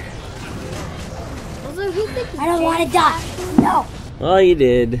 Also, who thinks I don't want to Jade die. Flash's- No. Well, you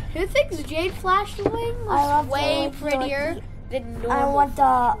did. Who thinks Jade Flashwing I was love way the- prettier than normal? I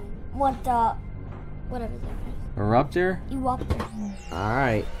want the, whatever that Eruptor? is. You up there.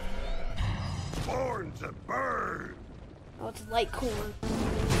 Alright. Born to burn. Oh, it's light corn.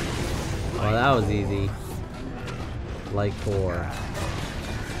 Well, that was easy. Like core.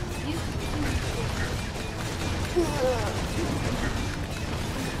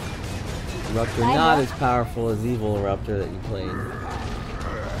 Eruptor not as powerful as Evil Eruptor that you played.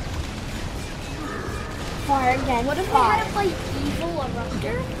 Fire again. What if we had to play Evil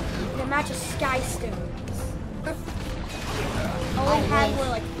Eruptor that matches Sky Stones? All we had were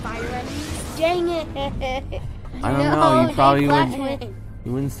like fire enemies. Dang it! I don't know, you probably would. Flashwing.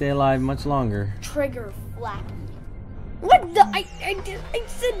 You wouldn't stay alive much longer. Trigger Flappy. What the? I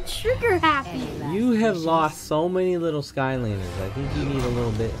said Trigger Happy. You have lost so many little Skylanders. I think you need a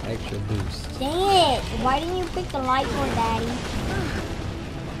little bit extra boost. Dang it. Why didn't you pick the light core, Daddy?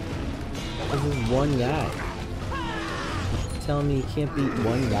 This is one guy. You're telling me you can't beat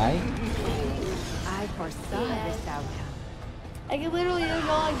one guy? I foresaw this outcome. I can literally just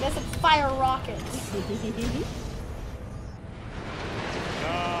go like this and fire rockets.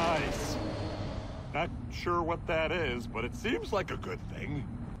 Nice. Not sure what that is, but it seems like a good thing.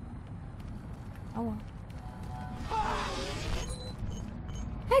 Oh.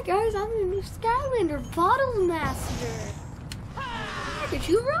 Hey guys, I'm the new Skylander Bottle Master. Look at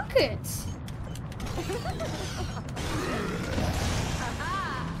you rockets.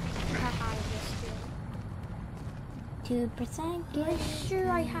 2% I'm sure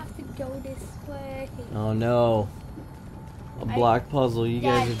I have to go this way. Oh no. A block puzzle. You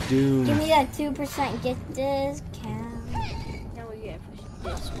guys are doomed. Give me that 2%. Get this count. Now we gotta push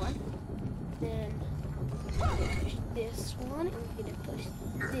this one. Then push this one. And we're gonna push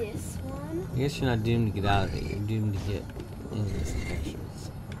this one. I guess you're not doomed to get out of it. You're doomed to get into the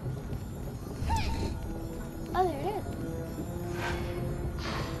sections. Oh, there it is.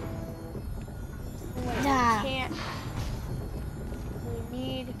 Wait, Nah. we can't. We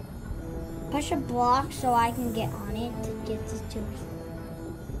need. Push a block so I can get on it to get this 2%.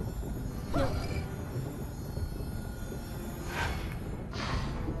 No.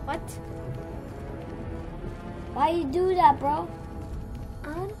 What? Why you do that, bro?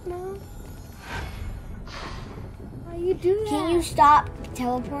 I don't know. Why you do that? Can you stop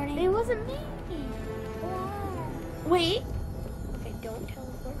teleporting? It wasn't me. Wait. Okay, don't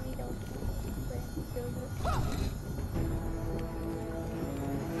teleport me. Don't.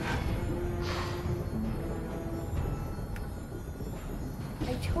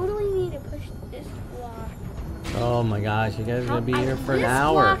 I totally need to push this block. Oh my gosh, you guys are gonna be here for an This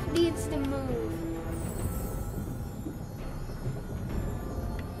hour. block needs to move.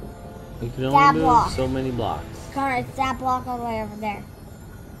 You can That only move block. so many blocks. Connor, it's that block all the way over there.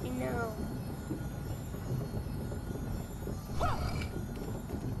 I know.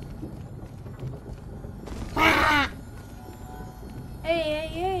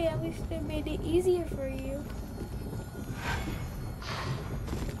 Hey, at least they made it easier for you.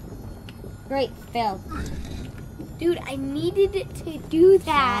 Great, failed. Dude, I needed it to do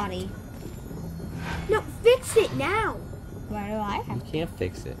that. Sorry. No, fix it now. Why do I have You can't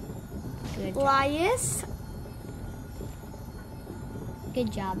fix it. good job? Elias,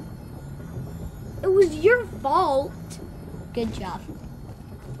 Good job. it was your fault. Good job.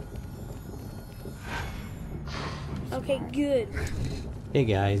 Okay, good. Hey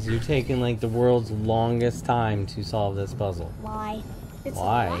guys, you're taking like the world's longest time to solve this puzzle. Lie. It's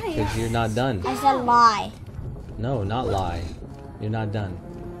Why? Elias. Because you're not done. I said lie. No, not lie. You're not done.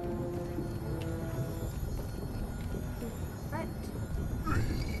 What?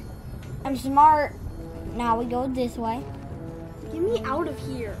 I'm smart. Now we go this way. Get me out of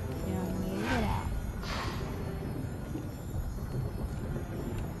here. You don't need to get out.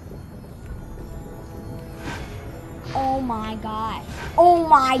 Oh my gosh. Oh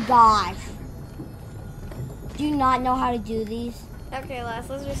my gosh. Do you not know how to do these? Okay, let's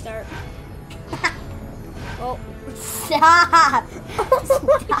restart. Oh. Stop.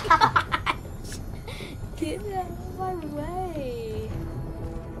 Stop. Get out of my way.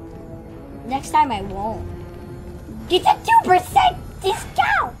 Next time I won't. Get the 2%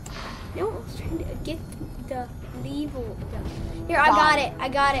 discount. No, I was trying to get the level. Here, I got it. I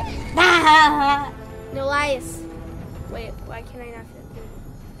got it. No lies. Wait, why can I not fit through?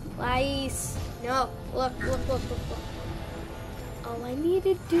 Lies. No. Look. All I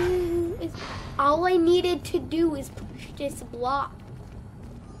needed to do is push this block.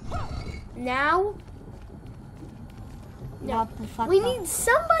 Now. No. We need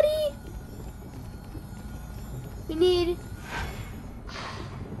somebody. We need.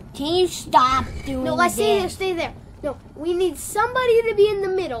 Can you stop doing No, let's stay there. Stay there. No, we need somebody to be in the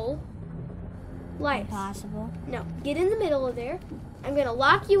middle. Life. Impossible. No, get in the middle of there. I'm gonna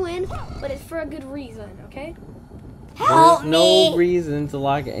lock you in, but it's for a good reason, okay? Help There's me. no reason to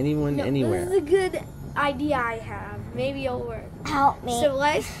lock anyone anywhere. This is a good idea I have. Maybe it'll work. Help me. So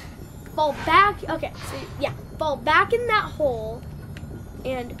let's fall back. Okay, so yeah, fall back in that hole.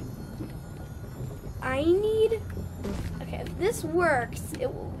 And I need. Okay, if this works,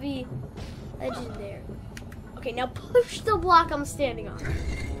 it will be legendary. Okay, now push the block I'm standing on.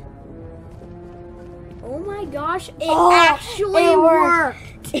 Oh my gosh, it actually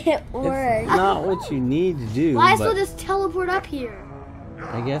worked. It worked. It's not what you need to do. Why but will just teleport up here?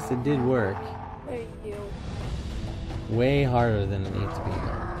 I guess it did work. There you go. Way harder than it needs to be.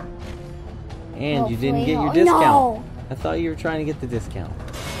 And you didn't Hopefully get your not. discount. No. I thought you were trying to get the discount.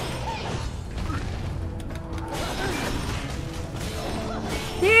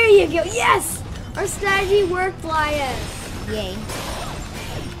 There you go. Yes! Our strategy worked, Lias. Yay.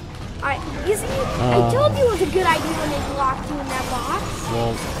 Alright, you see, I told you it was a good idea when they blocked you in that box.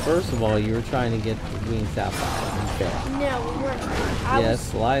 Well, first of all, you were trying to get the green sapphire. You failed. No, we weren't.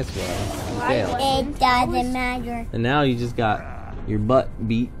 Yes, Elias was. You failed. It doesn't matter. And now you just got your butt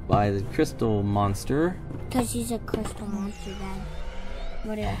beat by the crystal monster. Because he's a crystal monster, Dad.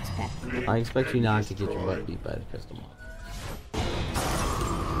 What do you expect? I expect you not to get your butt beat by the crystal monster.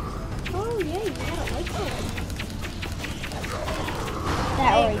 Oh, yeah, you gotta like that.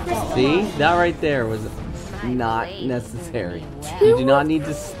 See? That right there was not necessary. You do not need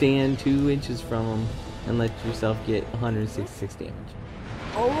to stand 2 inches from him and let yourself get 166 damage.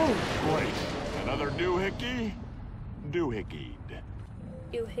 Oh, great. Another doohickey? Doohickied.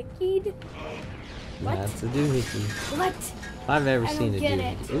 Doohickied? What? That's a doohickey. What? If I've ever seen a get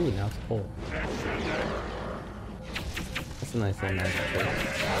doohickey. Ooh, now it's full. That's a nice little magic trick.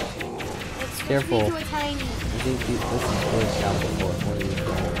 Careful. I think this is glitched out before you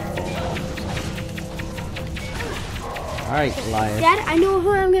go. Alright, Elias. Dad, I know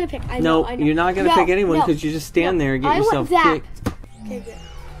who I'm gonna pick. I know. You're not gonna pick anyone because you just stand there and get yourself kicked. Okay, good.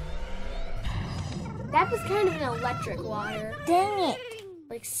 That was kind of an electric water. Dang it.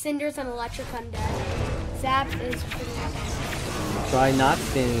 Like cinders and electric undead. Zap is pretty nice. Try not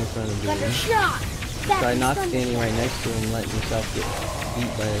standing in front of Thunder him. shot! Try not standing right next to him and letting yourself get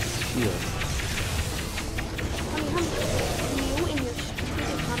beat by his shield. You and your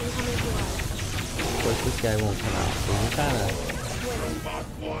stupid Tommy blood. Of course, this guy won't come out, so you kind of...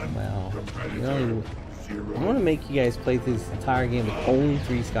 Well, you know, I'm going to make you guys play through this entire game with only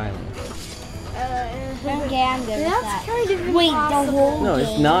 3 Skylanders. Okay, I'm good with that. That's kind of impossible. Wait, the whole No, game?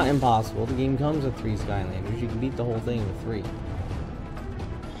 it's not impossible. The game comes with 3 Skylanders. You can beat the whole thing with 3.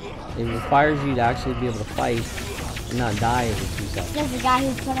 It requires you to actually be able to fight and not die every 2 seconds. There's a guy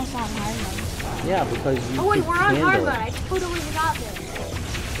who put us on hard mode. Yeah, because you Oh wait, can we're on handle hard it. mode. I totally forgot this.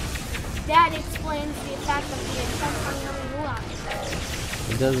 That explains the effect of the intense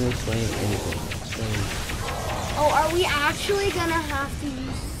It doesn't explain anything. It explains... Oh, are we actually gonna have to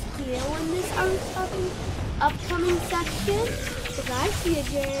use skill in this upcoming section? Because I see a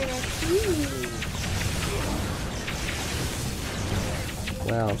JRFC.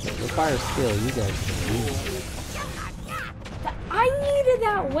 Well, if it requires skill, you guys can do it. I needed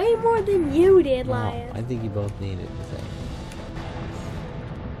that way more than you did, No, Lion. I think you both need it the same.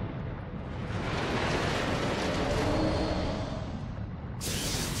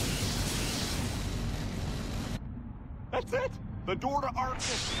 That's it! The door to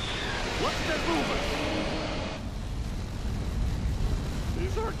Arcus! Let's get moving!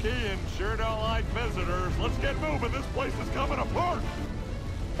 These Archeans sure don't like visitors. Let's get moving. This place is coming apart.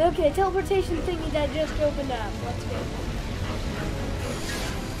 Okay, teleportation thingy that just opened up. Let's go.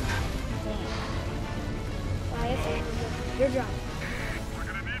 Your job. We're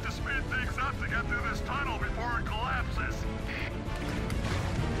gonna need to speed things up to get through this tunnel before it collapses.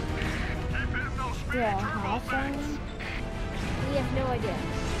 Keep hitting those speed turbo things. We have no idea.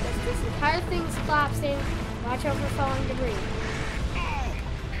 This entire thing's collapsing. Watch out for falling debris.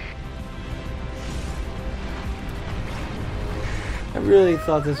 I really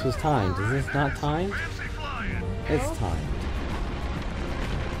thought this was timed. Is this not timed? It's timed.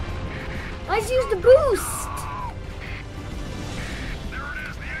 Let's use the boost. There it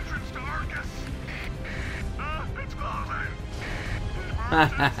is, the entrance to Arcus. It's closing.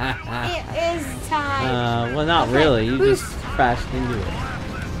 It is time. Well, not really. You boost. just crashed into it.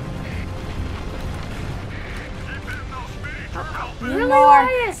 Really,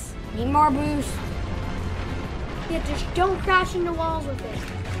 Elias? Need more boost. Yeah, just don't crash into walls with it.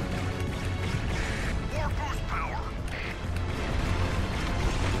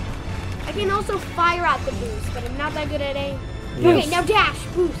 I can also fire out the boost, but I'm not that good at aim. Yes. Okay, now dash,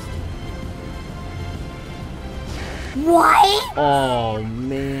 boost. What? Oh,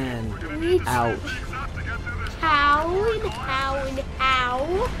 man. Ouch. How?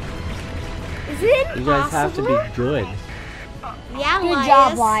 Is it impossible? You guys have to be good. Yeah, Good Elias.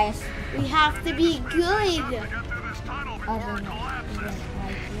 job, Elias. We have to be good.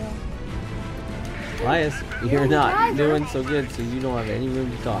 Elias, you're not doing so good, so you don't have any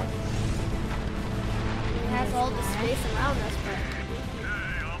room to talk. It has all the space around us, but...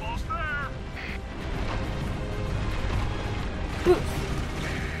 Almost there. Boost.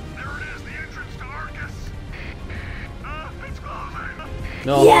 There it is, the entrance to Arcus. It's closing.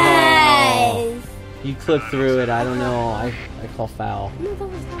 No. Yes! You clipped through it. I don't know. I call foul. No, that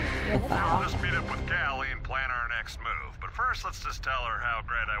was not We'll just meet up with Callie and plan our next move. But first, let's just tell her how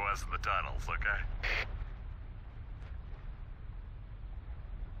great I was in the tunnels, okay?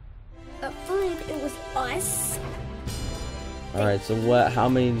 fine, it was us. Alright, so what? How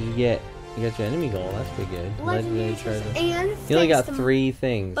many did you get? You got your enemy goal. That's pretty good. Legendary treasure. And you only got thanks to 3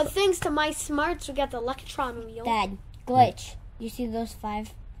 things. But thanks to my smarts, we got the Electron wheel. Dad, glitch. You see those 5+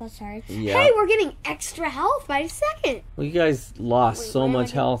 hearts? Yeah. Hey, we're getting extra health by the second. Well, you guys lost so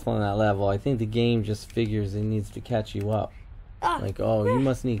much health on that level. I think the game just figures it needs to catch you up. Like, oh, you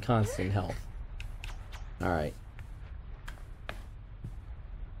must need constant health. Alright.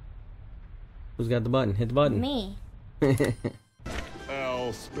 Who's got the button? Hit the button. Me.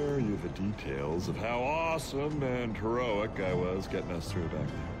 I'll spare you the details of how awesome and heroic I was getting us through back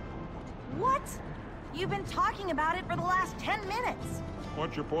there. What? You've been talking about it for the last 10 minutes.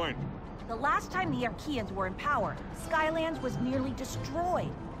 What's your point? The last time the Archeans were in power, Skylands was nearly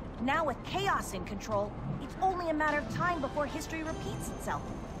destroyed. Now with Chaos in control, it's only a matter of time before history repeats itself.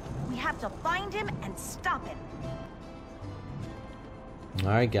 We have to find him and stop him.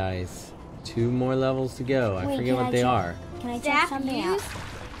 Alright, guys. 2 more levels to go. I forget what they are. Can I check something out?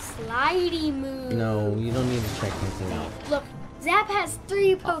 Slidey move. No, you don't need to check anything out. Look, Zap has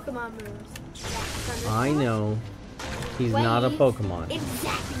 3 Pokemon moves. I know. He's not a Pokemon.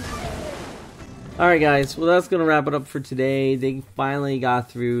 Exactly. Alright, guys. Well, that's going to wrap it up for today. They finally got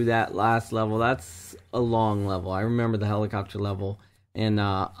through that last level. That's a long level. I remember the helicopter level. And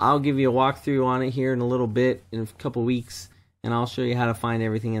I'll give you a walkthrough on it here in a little bit, in a couple weeks. And I'll show you how to find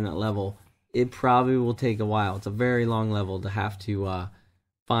everything in that level. It probably will take a while. It's a very long level to have to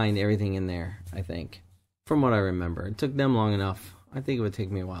find everything in there, I think. From what I remember. It took them long enough. I think it would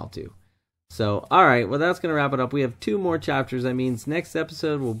take me a while too. So, alright, well that's going to wrap it up. We have 2 more chapters. That means next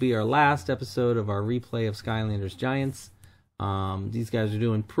episode will be our last episode of our replay of Skylanders Giants. These guys are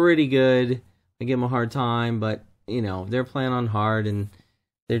doing pretty good. I give them a hard time, but, you know, they're playing on hard and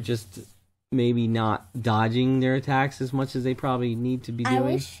they're just maybe not dodging their attacks as much as they probably need to be doing. I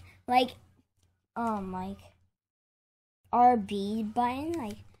wish, like RB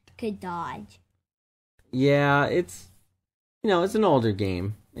button, could dodge. Yeah, it's, it's an older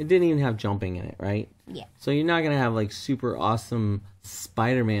game. It didn't even have jumping in it, right? Yeah. So you're not going to have, super awesome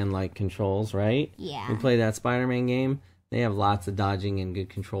Spider-Man-like controls, right? Yeah. We play that Spider-Man game. They have lots of dodging and good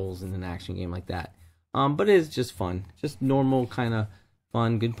controls in an action game like that. But it is just fun. Just normal kind of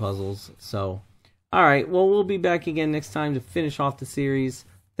fun, good puzzles. So, alright, well, we'll be back again next time to finish off the series.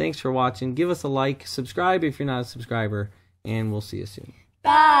 Thanks for watching. Give us a like. Subscribe if you're not a subscriber. And we'll see you soon.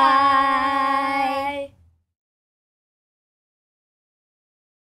 Bye!